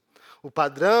Senhor. O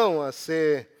padrão a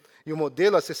ser, e o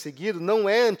modelo a ser seguido não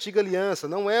é a antiga aliança,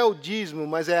 não é o dízimo,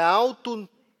 mas é a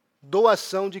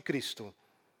autodoação de Cristo.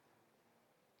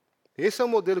 Esse é o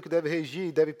modelo que deve regir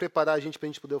e deve preparar a gente para a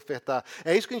gente poder ofertar.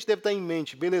 É isso que a gente deve estar em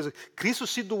mente. Beleza, Cristo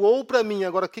se doou para mim,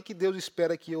 agora o que Deus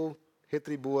espera que eu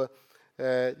retribua?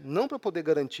 Não para poder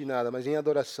garantir nada, mas em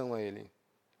adoração a Ele.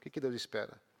 O que Deus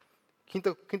espera?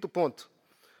 Quinto ponto.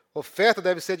 Oferta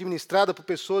deve ser administrada por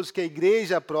pessoas que a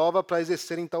igreja aprova para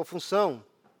exercerem tal função.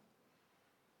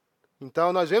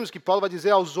 Então, nós vemos que Paulo vai dizer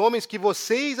aos homens que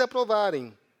vocês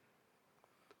aprovarem.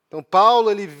 Então,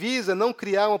 Paulo ele visa não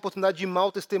criar uma oportunidade de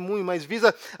mau testemunho, mas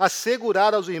visa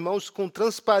assegurar aos irmãos com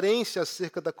transparência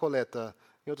acerca da coleta.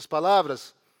 Em outras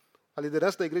palavras, a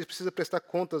liderança da igreja precisa prestar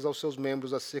contas aos seus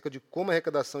membros acerca de como a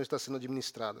arrecadação está sendo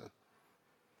administrada.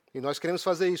 E nós queremos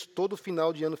fazer isso todo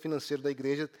final de ano financeiro da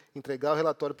igreja, entregar o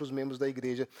relatório para os membros da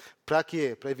igreja. Para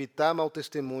quê? Para evitar mau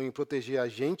testemunho, proteger a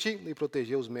gente e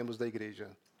proteger os membros da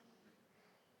igreja.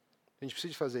 A gente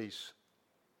precisa fazer isso.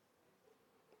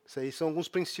 Isso aí são alguns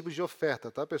princípios de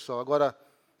oferta, tá, pessoal? Agora,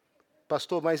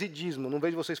 pastor, mas e dízimo? Não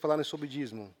vejo vocês falarem sobre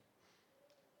dízimo.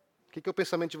 O que é o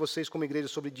pensamento de vocês como igreja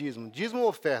sobre dízimo? Dízimo ou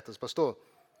ofertas, pastor?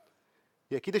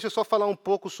 E aqui deixa eu só falar um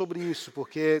pouco sobre isso,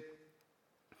 porque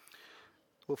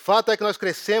o fato é que nós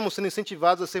crescemos sendo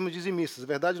incentivados a sermos dizimistas,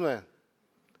 verdade ou não é?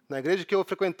 Na igreja que eu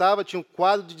frequentava, tinha um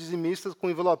quadro de dizimistas com um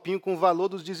envelopinho com o valor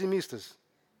dos dizimistas.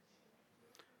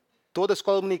 Toda a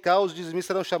escola dominical, os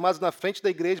dizimistas eram chamados na frente da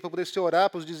igreja para poder se orar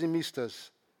para os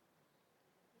dizimistas.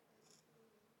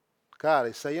 Cara,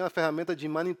 isso aí é uma ferramenta de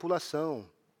manipulação.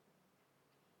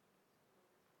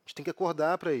 A gente tem que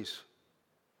acordar para isso.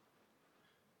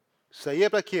 Isso aí é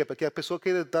para quê? Para que a pessoa que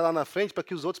está lá na frente, para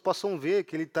que os outros possam ver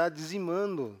que ele está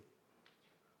dizimando,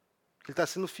 que ele está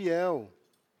sendo fiel.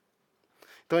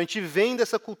 Então a gente vem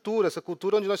dessa cultura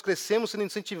onde nós crescemos sendo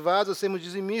incentivados a sermos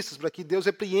dizimistas, para que Deus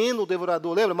repreenda o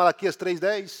devorador. Lembra Malaquias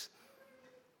 3:10?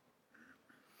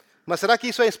 Mas será que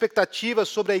isso é expectativa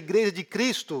sobre a igreja de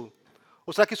Cristo?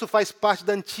 Ou será que isso faz parte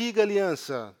da antiga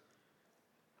aliança?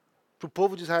 Para o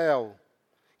povo de Israel,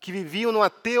 que viviam numa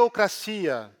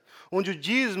teocracia, onde o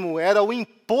dízimo era o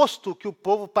imposto que o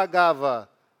povo pagava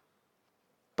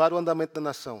para o andamento da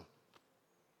nação.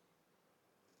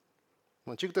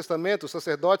 No Antigo Testamento, os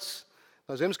sacerdotes,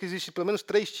 nós vemos que existe pelo menos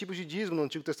 3 tipos de dízimo no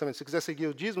Antigo Testamento. Se você quiser seguir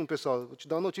o dízimo, pessoal, vou te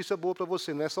dar uma notícia boa para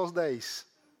você, não é só os 10.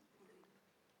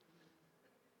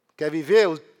 Quer viver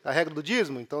a regra do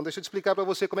dízimo? Então deixa eu te explicar para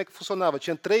você como é que funcionava.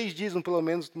 Tinha 3 dízimos, pelo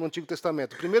menos, no Antigo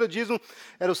Testamento. O primeiro dízimo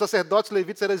era os sacerdotes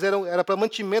levitas, era para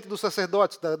mantimento dos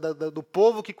sacerdotes, do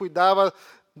povo que cuidava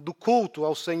do culto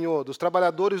ao Senhor, dos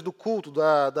trabalhadores do culto,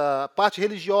 da parte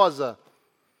religiosa.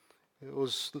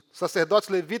 Os sacerdotes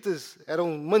levitas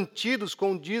eram mantidos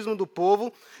com o dízimo do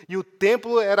povo e o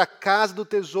templo era a casa do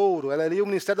tesouro, era ali o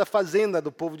ministério da fazenda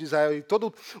do povo de Israel. E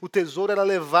todo o tesouro era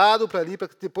levado para ali para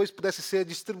que depois pudesse ser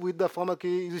distribuído da forma que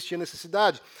existia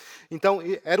necessidade. Então,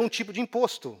 era um tipo de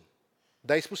imposto,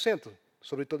 10%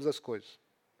 sobre todas as coisas.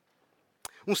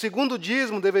 Um segundo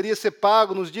dízimo deveria ser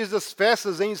pago nos dias das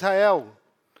festas em Israel.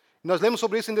 Nós lemos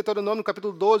sobre isso em Deuteronômio,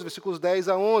 capítulo 12, versículos 10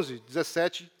 a 11,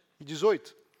 17 e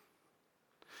 18.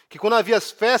 Que quando havia as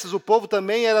festas, o povo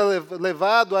também era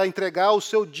levado a entregar o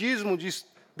seu dízimo de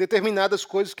determinadas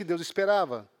coisas que Deus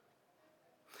esperava.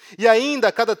 E ainda,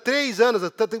 a cada 3 anos,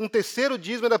 um terceiro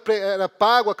dízimo era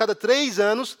pago a cada 3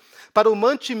 anos para o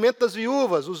mantimento das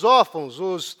viúvas, os órfãos,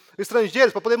 os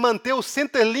estrangeiros, para poder manter o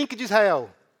Centerlink de Israel.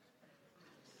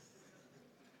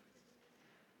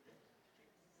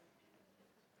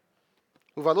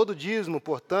 O valor do dízimo,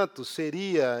 portanto,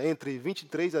 seria entre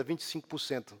 23% a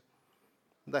 25%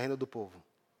 da renda do povo.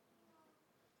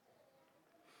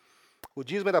 O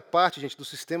dízimo era parte, gente, do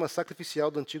sistema sacrificial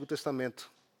do Antigo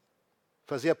Testamento.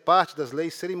 Fazia parte das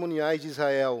leis cerimoniais de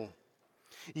Israel.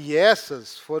 E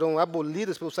essas foram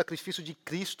abolidas pelo sacrifício de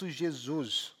Cristo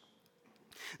Jesus.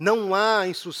 Não há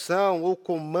instrução ou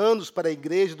comandos para a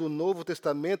igreja do Novo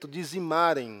Testamento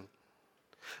dizimarem,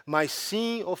 mas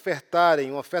sim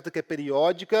ofertarem uma oferta que é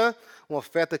periódica, uma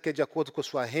oferta que é de acordo com a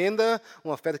sua renda,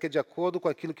 uma oferta que é de acordo com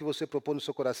aquilo que você propõe no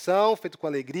seu coração, feito com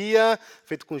alegria,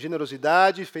 feito com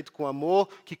generosidade, feito com amor,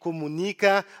 que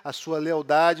comunica a sua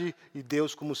lealdade e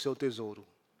Deus como seu tesouro.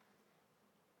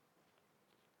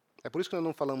 É por isso que nós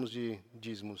não falamos de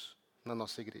dízimos na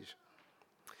nossa igreja.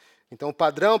 Então, o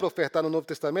padrão para ofertar no Novo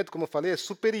Testamento, como eu falei, é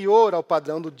superior ao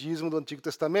padrão do dízimo do Antigo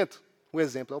Testamento. O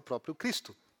exemplo é o próprio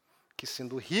Cristo, que,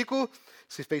 sendo rico,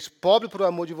 se fez pobre por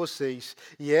amor de vocês.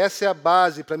 E essa é a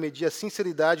base para medir a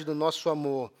sinceridade do nosso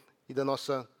amor e da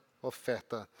nossa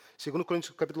oferta. Segundo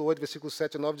Coríntios, capítulo 8, versículos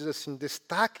 7 a 9, diz assim: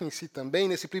 destaquem-se também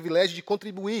nesse privilégio de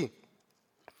contribuir.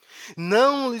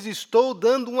 Não lhes estou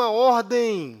dando uma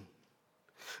ordem,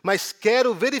 mas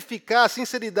quero verificar a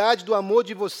sinceridade do amor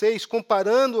de vocês,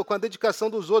 comparando-o com a dedicação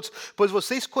dos outros, pois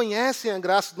vocês conhecem a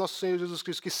graça do nosso Senhor Jesus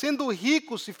Cristo, que sendo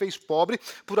rico se fez pobre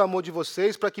por amor de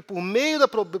vocês, para que por meio da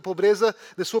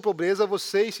sua pobreza,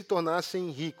 vocês se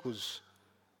tornassem ricos.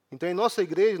 Então, em nossa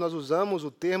igreja, nós usamos o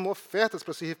termo ofertas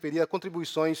para se referir a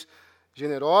contribuições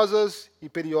generosas e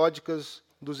periódicas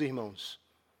dos irmãos.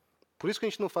 Por isso que a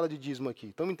gente não fala de dízimo aqui.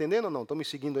 Estão me entendendo ou não? Estão me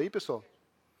seguindo aí, pessoal?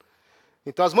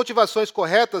 Então, as motivações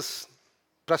corretas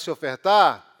para se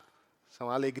ofertar são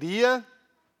alegria,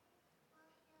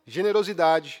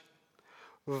 generosidade,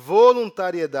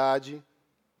 voluntariedade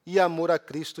e amor a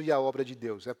Cristo e à obra de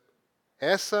Deus.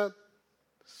 Essas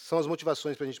são as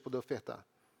motivações para a gente poder ofertar.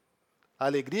 A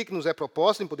alegria que nos é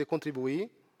proposta em poder contribuir,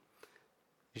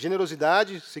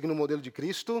 generosidade, seguindo o modelo de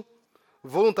Cristo,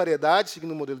 voluntariedade,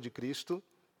 seguindo o modelo de Cristo,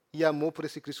 e amor por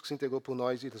esse Cristo que se entregou por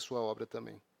nós e da sua obra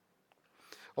também.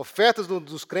 Ofertas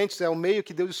dos crentes é o meio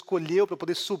que Deus escolheu para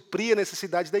poder suprir a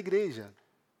necessidade da igreja.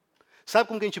 Sabe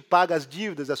como que a gente paga as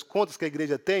dívidas, as contas que a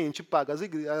igreja tem? A gente paga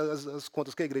as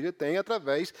contas que a igreja tem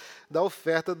através da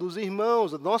oferta dos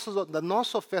irmãos, da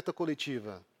nossa oferta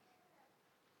coletiva.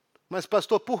 Mas,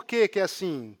 pastor, por que é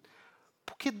assim?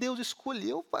 Porque Deus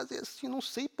escolheu fazer assim, não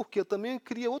sei por quê, eu também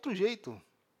queria outro jeito.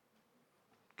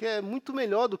 Que é muito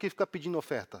melhor do que ficar pedindo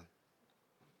oferta.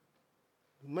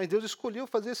 Mas Deus escolheu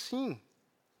fazer assim.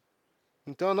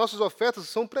 Então, as nossas ofertas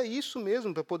são para isso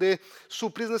mesmo, para poder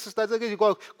suprir as necessidades da igreja.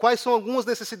 Igual, quais são algumas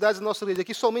necessidades da nossa igreja?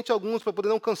 Aqui, somente algumas, para poder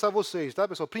não cansar vocês, tá,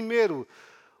 pessoal? Primeiro,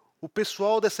 o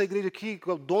pessoal dessa igreja aqui, que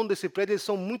é o dono desse prédio, eles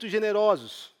são muito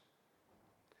generosos.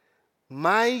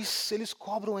 Mas eles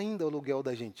cobram ainda o aluguel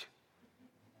da gente.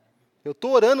 Eu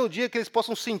estou orando o dia que eles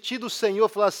possam sentir do Senhor,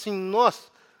 falar assim, nossa,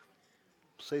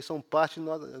 vocês são parte,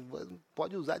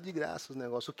 pode usar de graça os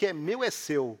negócios, o que é meu é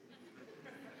seu.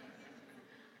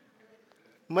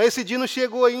 Mas esse dia não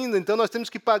chegou ainda, então nós temos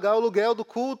que pagar o aluguel do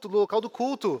culto, do local do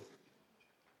culto.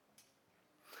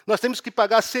 Nós temos que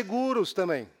pagar seguros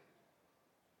também.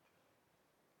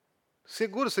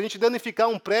 Seguros, se a gente danificar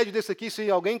um prédio desse aqui,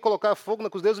 se alguém colocar fogo,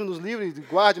 que os deuses nos livre e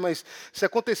guarde, mas se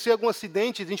acontecer algum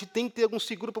acidente, a gente tem que ter algum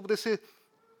seguro para poder se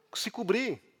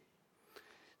cobrir.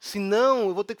 Senão,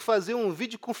 eu vou ter que fazer um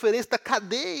videoconferência da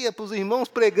cadeia para os irmãos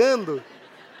pregando.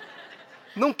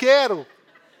 Não quero.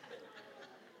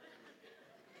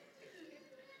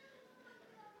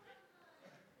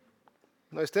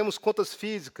 Nós temos contas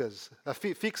físicas. A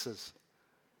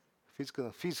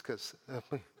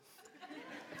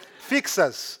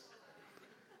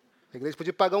igreja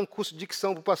podia pagar um curso de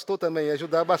dicção para o pastor também, e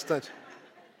ajudar bastante.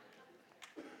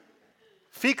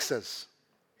 Fixas.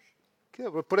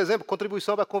 Por exemplo,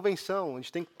 contribuição para a convenção. A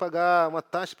gente tem que pagar uma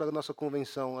taxa para a nossa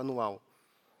convenção anual.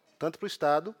 Tanto para o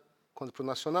Estado, quanto para o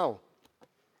nacional.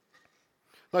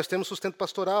 Nós temos sustento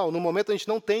pastoral. No momento a gente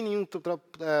não tem nenhum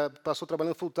pastor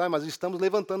trabalhando full time, mas estamos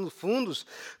levantando fundos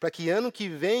para que ano que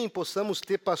vem possamos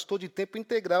ter pastor de tempo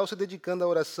integral se dedicando à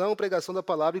oração, pregação da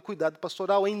palavra e cuidado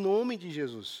pastoral, em nome de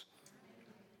Jesus.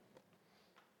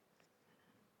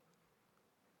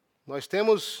 Nós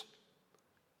temos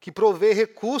que prover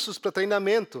recursos para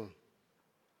treinamento.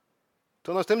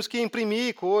 Então nós temos que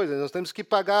imprimir coisas, nós temos que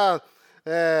pagar,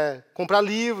 comprar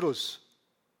livros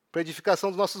para edificação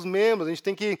dos nossos membros, a gente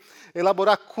tem que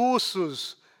elaborar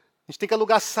cursos, a gente tem que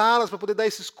alugar salas para poder dar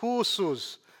esses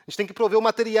cursos, a gente tem que prover o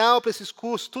material para esses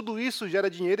cursos, tudo isso gera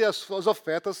dinheiro e as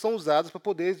ofertas são usadas para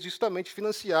poder justamente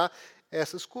financiar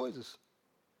essas coisas.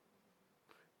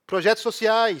 Projetos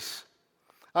sociais,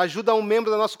 ajuda um membro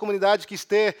da nossa comunidade que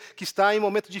está em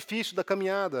momento difícil da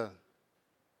caminhada.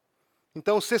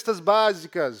 Então, cestas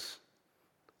básicas,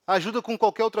 ajuda com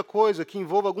qualquer outra coisa que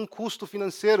envolva algum custo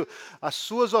financeiro. As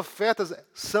suas ofertas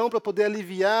são para poder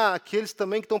aliviar aqueles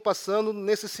também que estão passando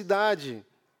necessidade.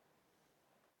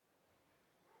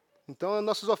 Então, as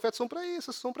nossas ofertas são para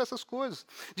isso, são para essas coisas.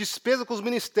 Despesa com os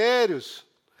ministérios.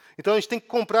 Então, a gente tem que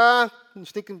comprar, a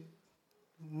gente tem que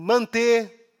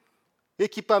manter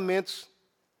equipamentos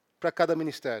para cada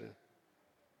ministério.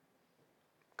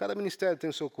 Cada ministério tem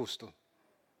o seu custo.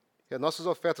 E as nossas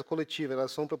ofertas coletivas,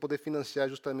 elas são para poder financiar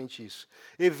justamente isso.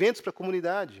 Eventos para a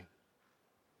comunidade.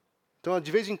 Então,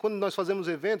 de vez em quando, nós fazemos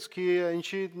eventos que a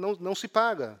gente não se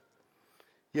paga.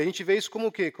 E a gente vê isso como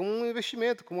o quê? Como um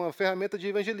investimento, como uma ferramenta de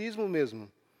evangelismo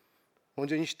mesmo.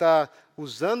 Onde a gente está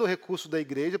usando o recurso da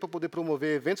igreja para poder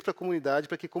promover eventos para a comunidade,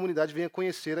 para que a comunidade venha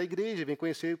conhecer a igreja, venha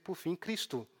conhecer, por fim,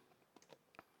 Cristo.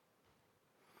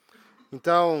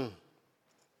 Então,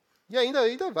 e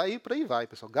ainda vai, por aí vai,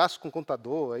 pessoal. Gasto com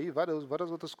contador, aí várias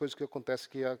outras coisas que acontecem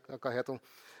que acarretam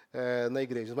na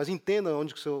igreja. Mas entenda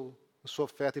onde que a sua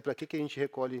oferta e para que a gente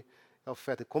recolhe a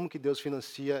oferta, como que Deus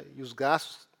financia e os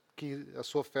gastos que a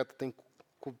sua oferta tem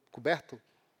coberto,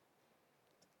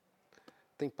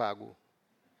 tem pago.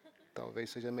 Talvez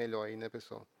seja melhor aí, né,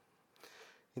 pessoal?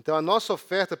 Então, a nossa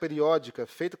oferta periódica,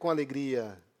 feita com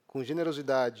alegria, com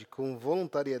generosidade, com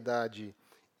voluntariedade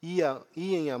e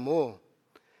em amor,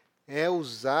 é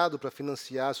usado para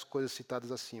financiar as coisas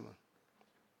citadas acima.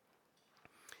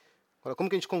 Agora, como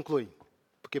que a gente conclui?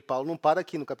 Porque Paulo não para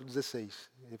aqui no capítulo 16.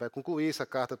 Ele vai concluir essa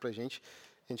carta para a gente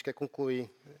quer concluir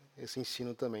esse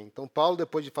ensino também. Então, Paulo,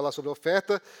 depois de falar sobre a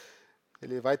oferta,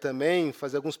 ele vai também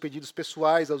fazer alguns pedidos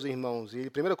pessoais aos irmãos. E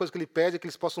a primeira coisa que ele pede é que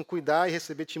eles possam cuidar e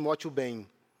receber Timóteo bem.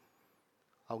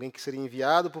 Alguém que seria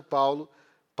enviado por Paulo.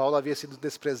 Paulo havia sido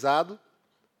desprezado,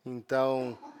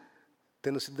 então,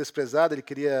 tendo sido desprezado, ele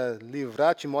queria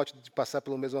livrar Timóteo de passar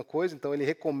pela mesma coisa, então ele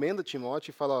recomenda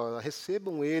Timóteo e fala,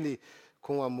 recebam ele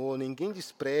com amor, ninguém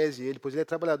despreze ele, pois ele é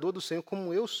trabalhador do Senhor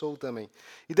como eu sou também.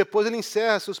 E depois ele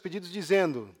encerra seus pedidos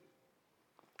dizendo,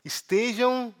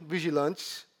 estejam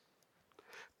vigilantes,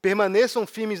 permaneçam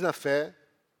firmes na fé,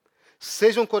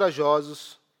 sejam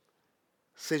corajosos,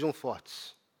 sejam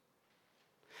fortes.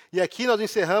 E aqui nós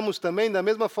encerramos também da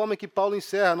mesma forma que Paulo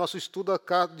encerra nosso estudo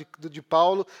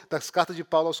das cartas de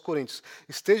Paulo aos Coríntios.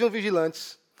 Estejam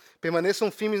vigilantes, permaneçam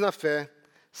firmes na fé,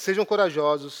 sejam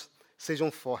corajosos,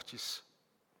 sejam fortes.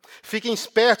 Fiquem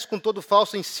espertos com todo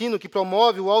falso ensino que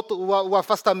promove o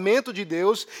afastamento de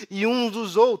Deus e uns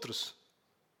dos outros.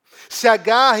 Se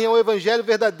agarrem ao evangelho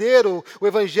verdadeiro, o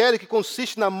evangelho que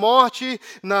consiste na morte,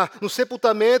 no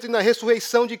sepultamento e na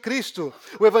ressurreição de Cristo.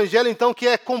 O evangelho, então, que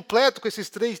é completo com esses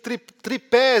três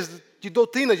tripés de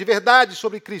doutrina, de verdade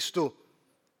sobre Cristo.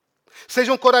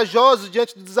 Sejam corajosos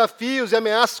diante de desafios e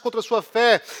ameaças contra a sua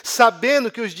fé,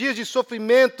 sabendo que os dias de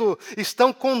sofrimento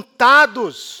estão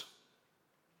contados.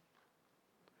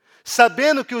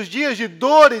 Sabendo que os dias de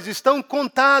dores estão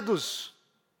contados.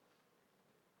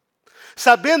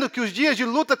 Sabendo que os dias de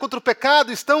luta contra o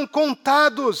pecado estão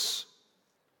contados.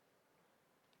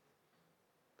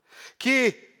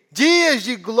 Que dias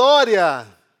de glória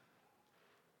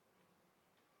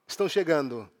estão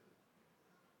chegando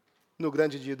no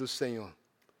grande dia do Senhor.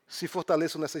 Se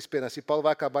fortaleçam nessa esperança. E Paulo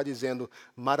vai acabar dizendo,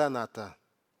 Maranata,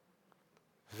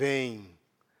 vem,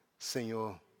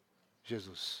 Senhor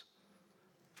Jesus.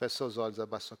 Feche seus olhos,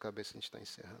 abaixe sua cabeça, a gente está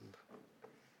encerrando.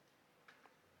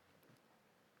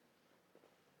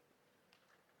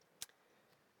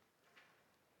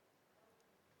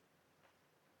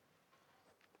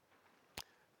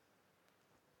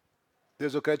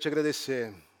 Deus, eu quero te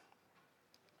agradecer.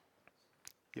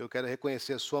 E eu quero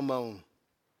reconhecer a sua mão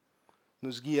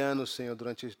nos guiando, Senhor,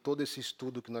 durante todo esse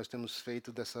estudo que nós temos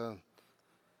feito dessa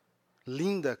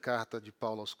linda carta de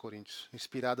Paulo aos Coríntios,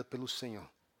 inspirada pelo Senhor.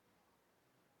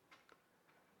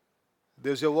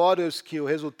 Deus, eu oro Deus, que o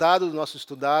resultado do nosso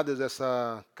estudado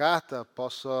dessa carta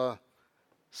possa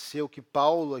ser o que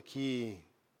Paulo aqui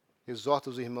exorta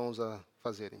os irmãos a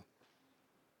fazerem.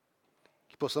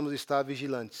 Que possamos estar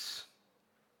vigilantes,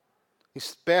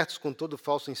 espertos com todo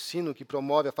falso ensino que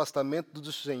promove afastamento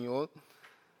do Senhor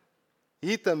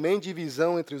e também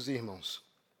divisão entre os irmãos.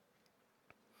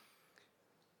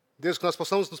 Deus, que nós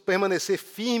possamos nos permanecer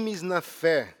firmes na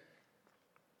fé,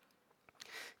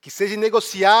 que seja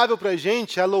inegociável para a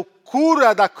gente a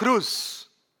loucura da cruz,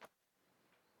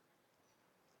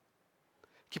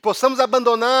 que possamos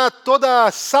abandonar toda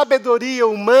a sabedoria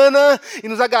humana e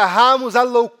nos agarrarmos à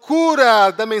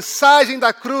loucura da mensagem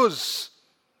da cruz,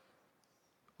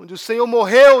 onde o Senhor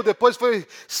morreu, depois foi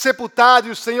sepultado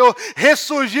e o Senhor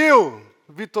ressurgiu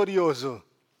vitorioso.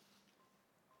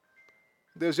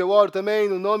 Deus, eu oro também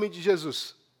no nome de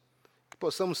Jesus, que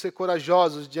possamos ser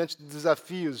corajosos diante dos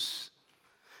desafios,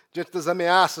 diante das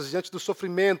ameaças, diante do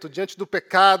sofrimento, diante do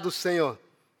pecado, Senhor,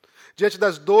 diante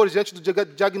das dores, diante do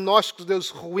diagnóstico, Deus,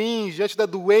 ruins, diante da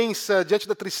doença, diante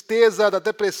da tristeza, da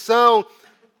depressão,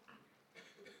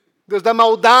 Deus, da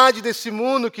maldade desse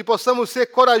mundo, que possamos ser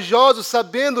corajosos,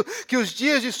 sabendo que os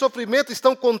dias de sofrimento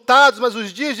estão contados, mas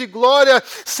os dias de glória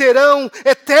serão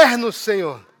eternos,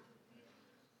 Senhor.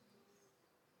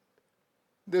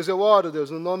 Deus, eu oro, Deus,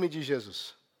 no nome de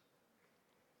Jesus,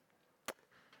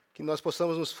 que nós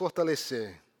possamos nos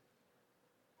fortalecer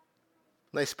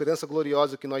na esperança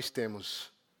gloriosa que nós temos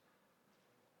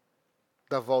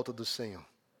da volta do Senhor.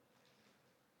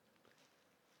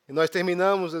 E nós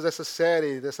terminamos essa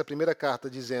série, dessa primeira carta,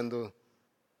 dizendo: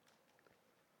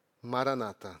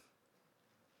 Maranata,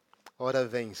 ora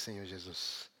vem, Senhor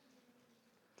Jesus.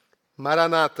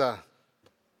 Maranata,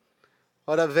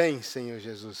 ora vem, Senhor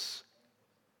Jesus.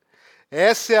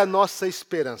 Essa é a nossa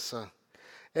esperança.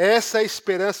 Essa é a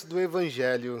esperança do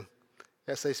Evangelho.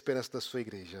 Essa é a esperança da sua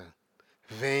igreja.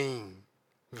 Vem,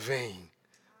 vem,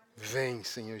 vem,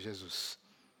 Senhor Jesus.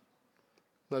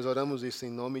 Nós oramos isso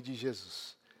em nome de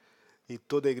Jesus. E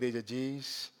toda a igreja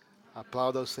diz: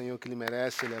 aplauda ao Senhor que Ele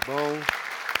merece, Ele é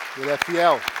bom, Ele é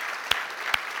fiel.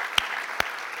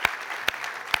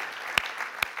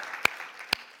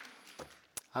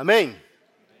 Amém?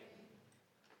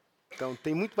 Então,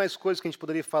 tem muito mais coisas que a gente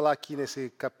poderia falar aqui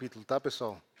nesse capítulo, tá,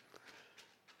 pessoal?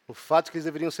 O fato de que eles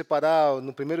deveriam separar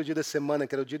no primeiro dia da semana,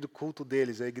 que era o dia do culto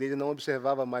deles, a igreja não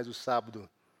observava mais o sábado.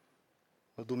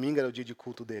 O domingo era o dia de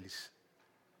culto deles.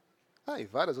 E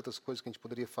várias outras coisas que a gente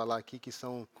poderia falar aqui que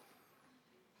são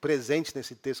presentes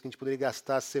nesse texto, que a gente poderia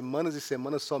gastar semanas e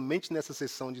semanas somente nessa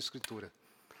sessão de escritura.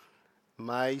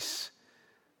 Mas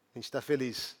a gente está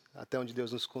feliz até onde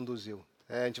Deus nos conduziu.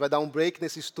 A gente vai dar um break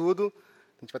nesse estudo.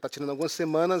 A gente vai estar tirando algumas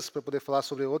semanas para poder falar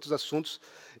sobre outros assuntos.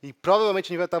 E provavelmente a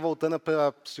gente vai estar voltando para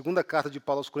a segunda carta de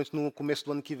Paulo aos Coríntios no começo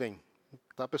do ano que vem.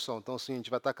 Tá, pessoal? Então, assim, a gente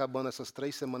vai estar acabando essas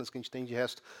 3 semanas que a gente tem de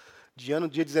resto de ano.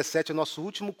 Dia 17 é o nosso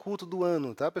último culto do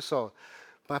ano, tá, pessoal?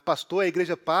 Mas, pastor, a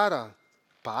igreja para?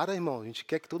 Para, irmão. A gente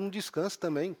quer que todo mundo descanse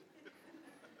também.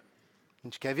 A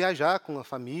gente quer viajar com a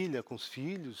família, com os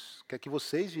filhos, quer que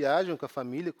vocês viajem com a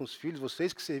família, com os filhos,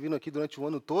 vocês que serviram aqui durante o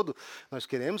ano todo, nós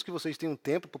queremos que vocês tenham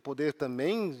tempo para poder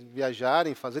também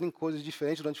viajarem, fazerem coisas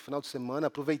diferentes durante o final de semana,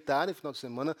 aproveitarem o final de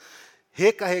semana,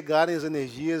 recarregarem as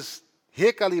energias,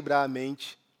 recalibrar a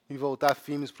mente e voltar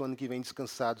firmes para o ano que vem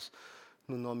descansados,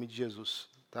 no nome de Jesus.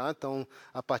 Tá? Então,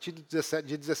 a partir do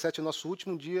dia 17 é o nosso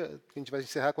último dia, que a gente vai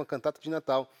encerrar com a cantata de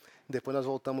Natal, depois nós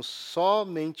voltamos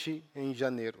somente em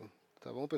janeiro. Tá bom, pessoal?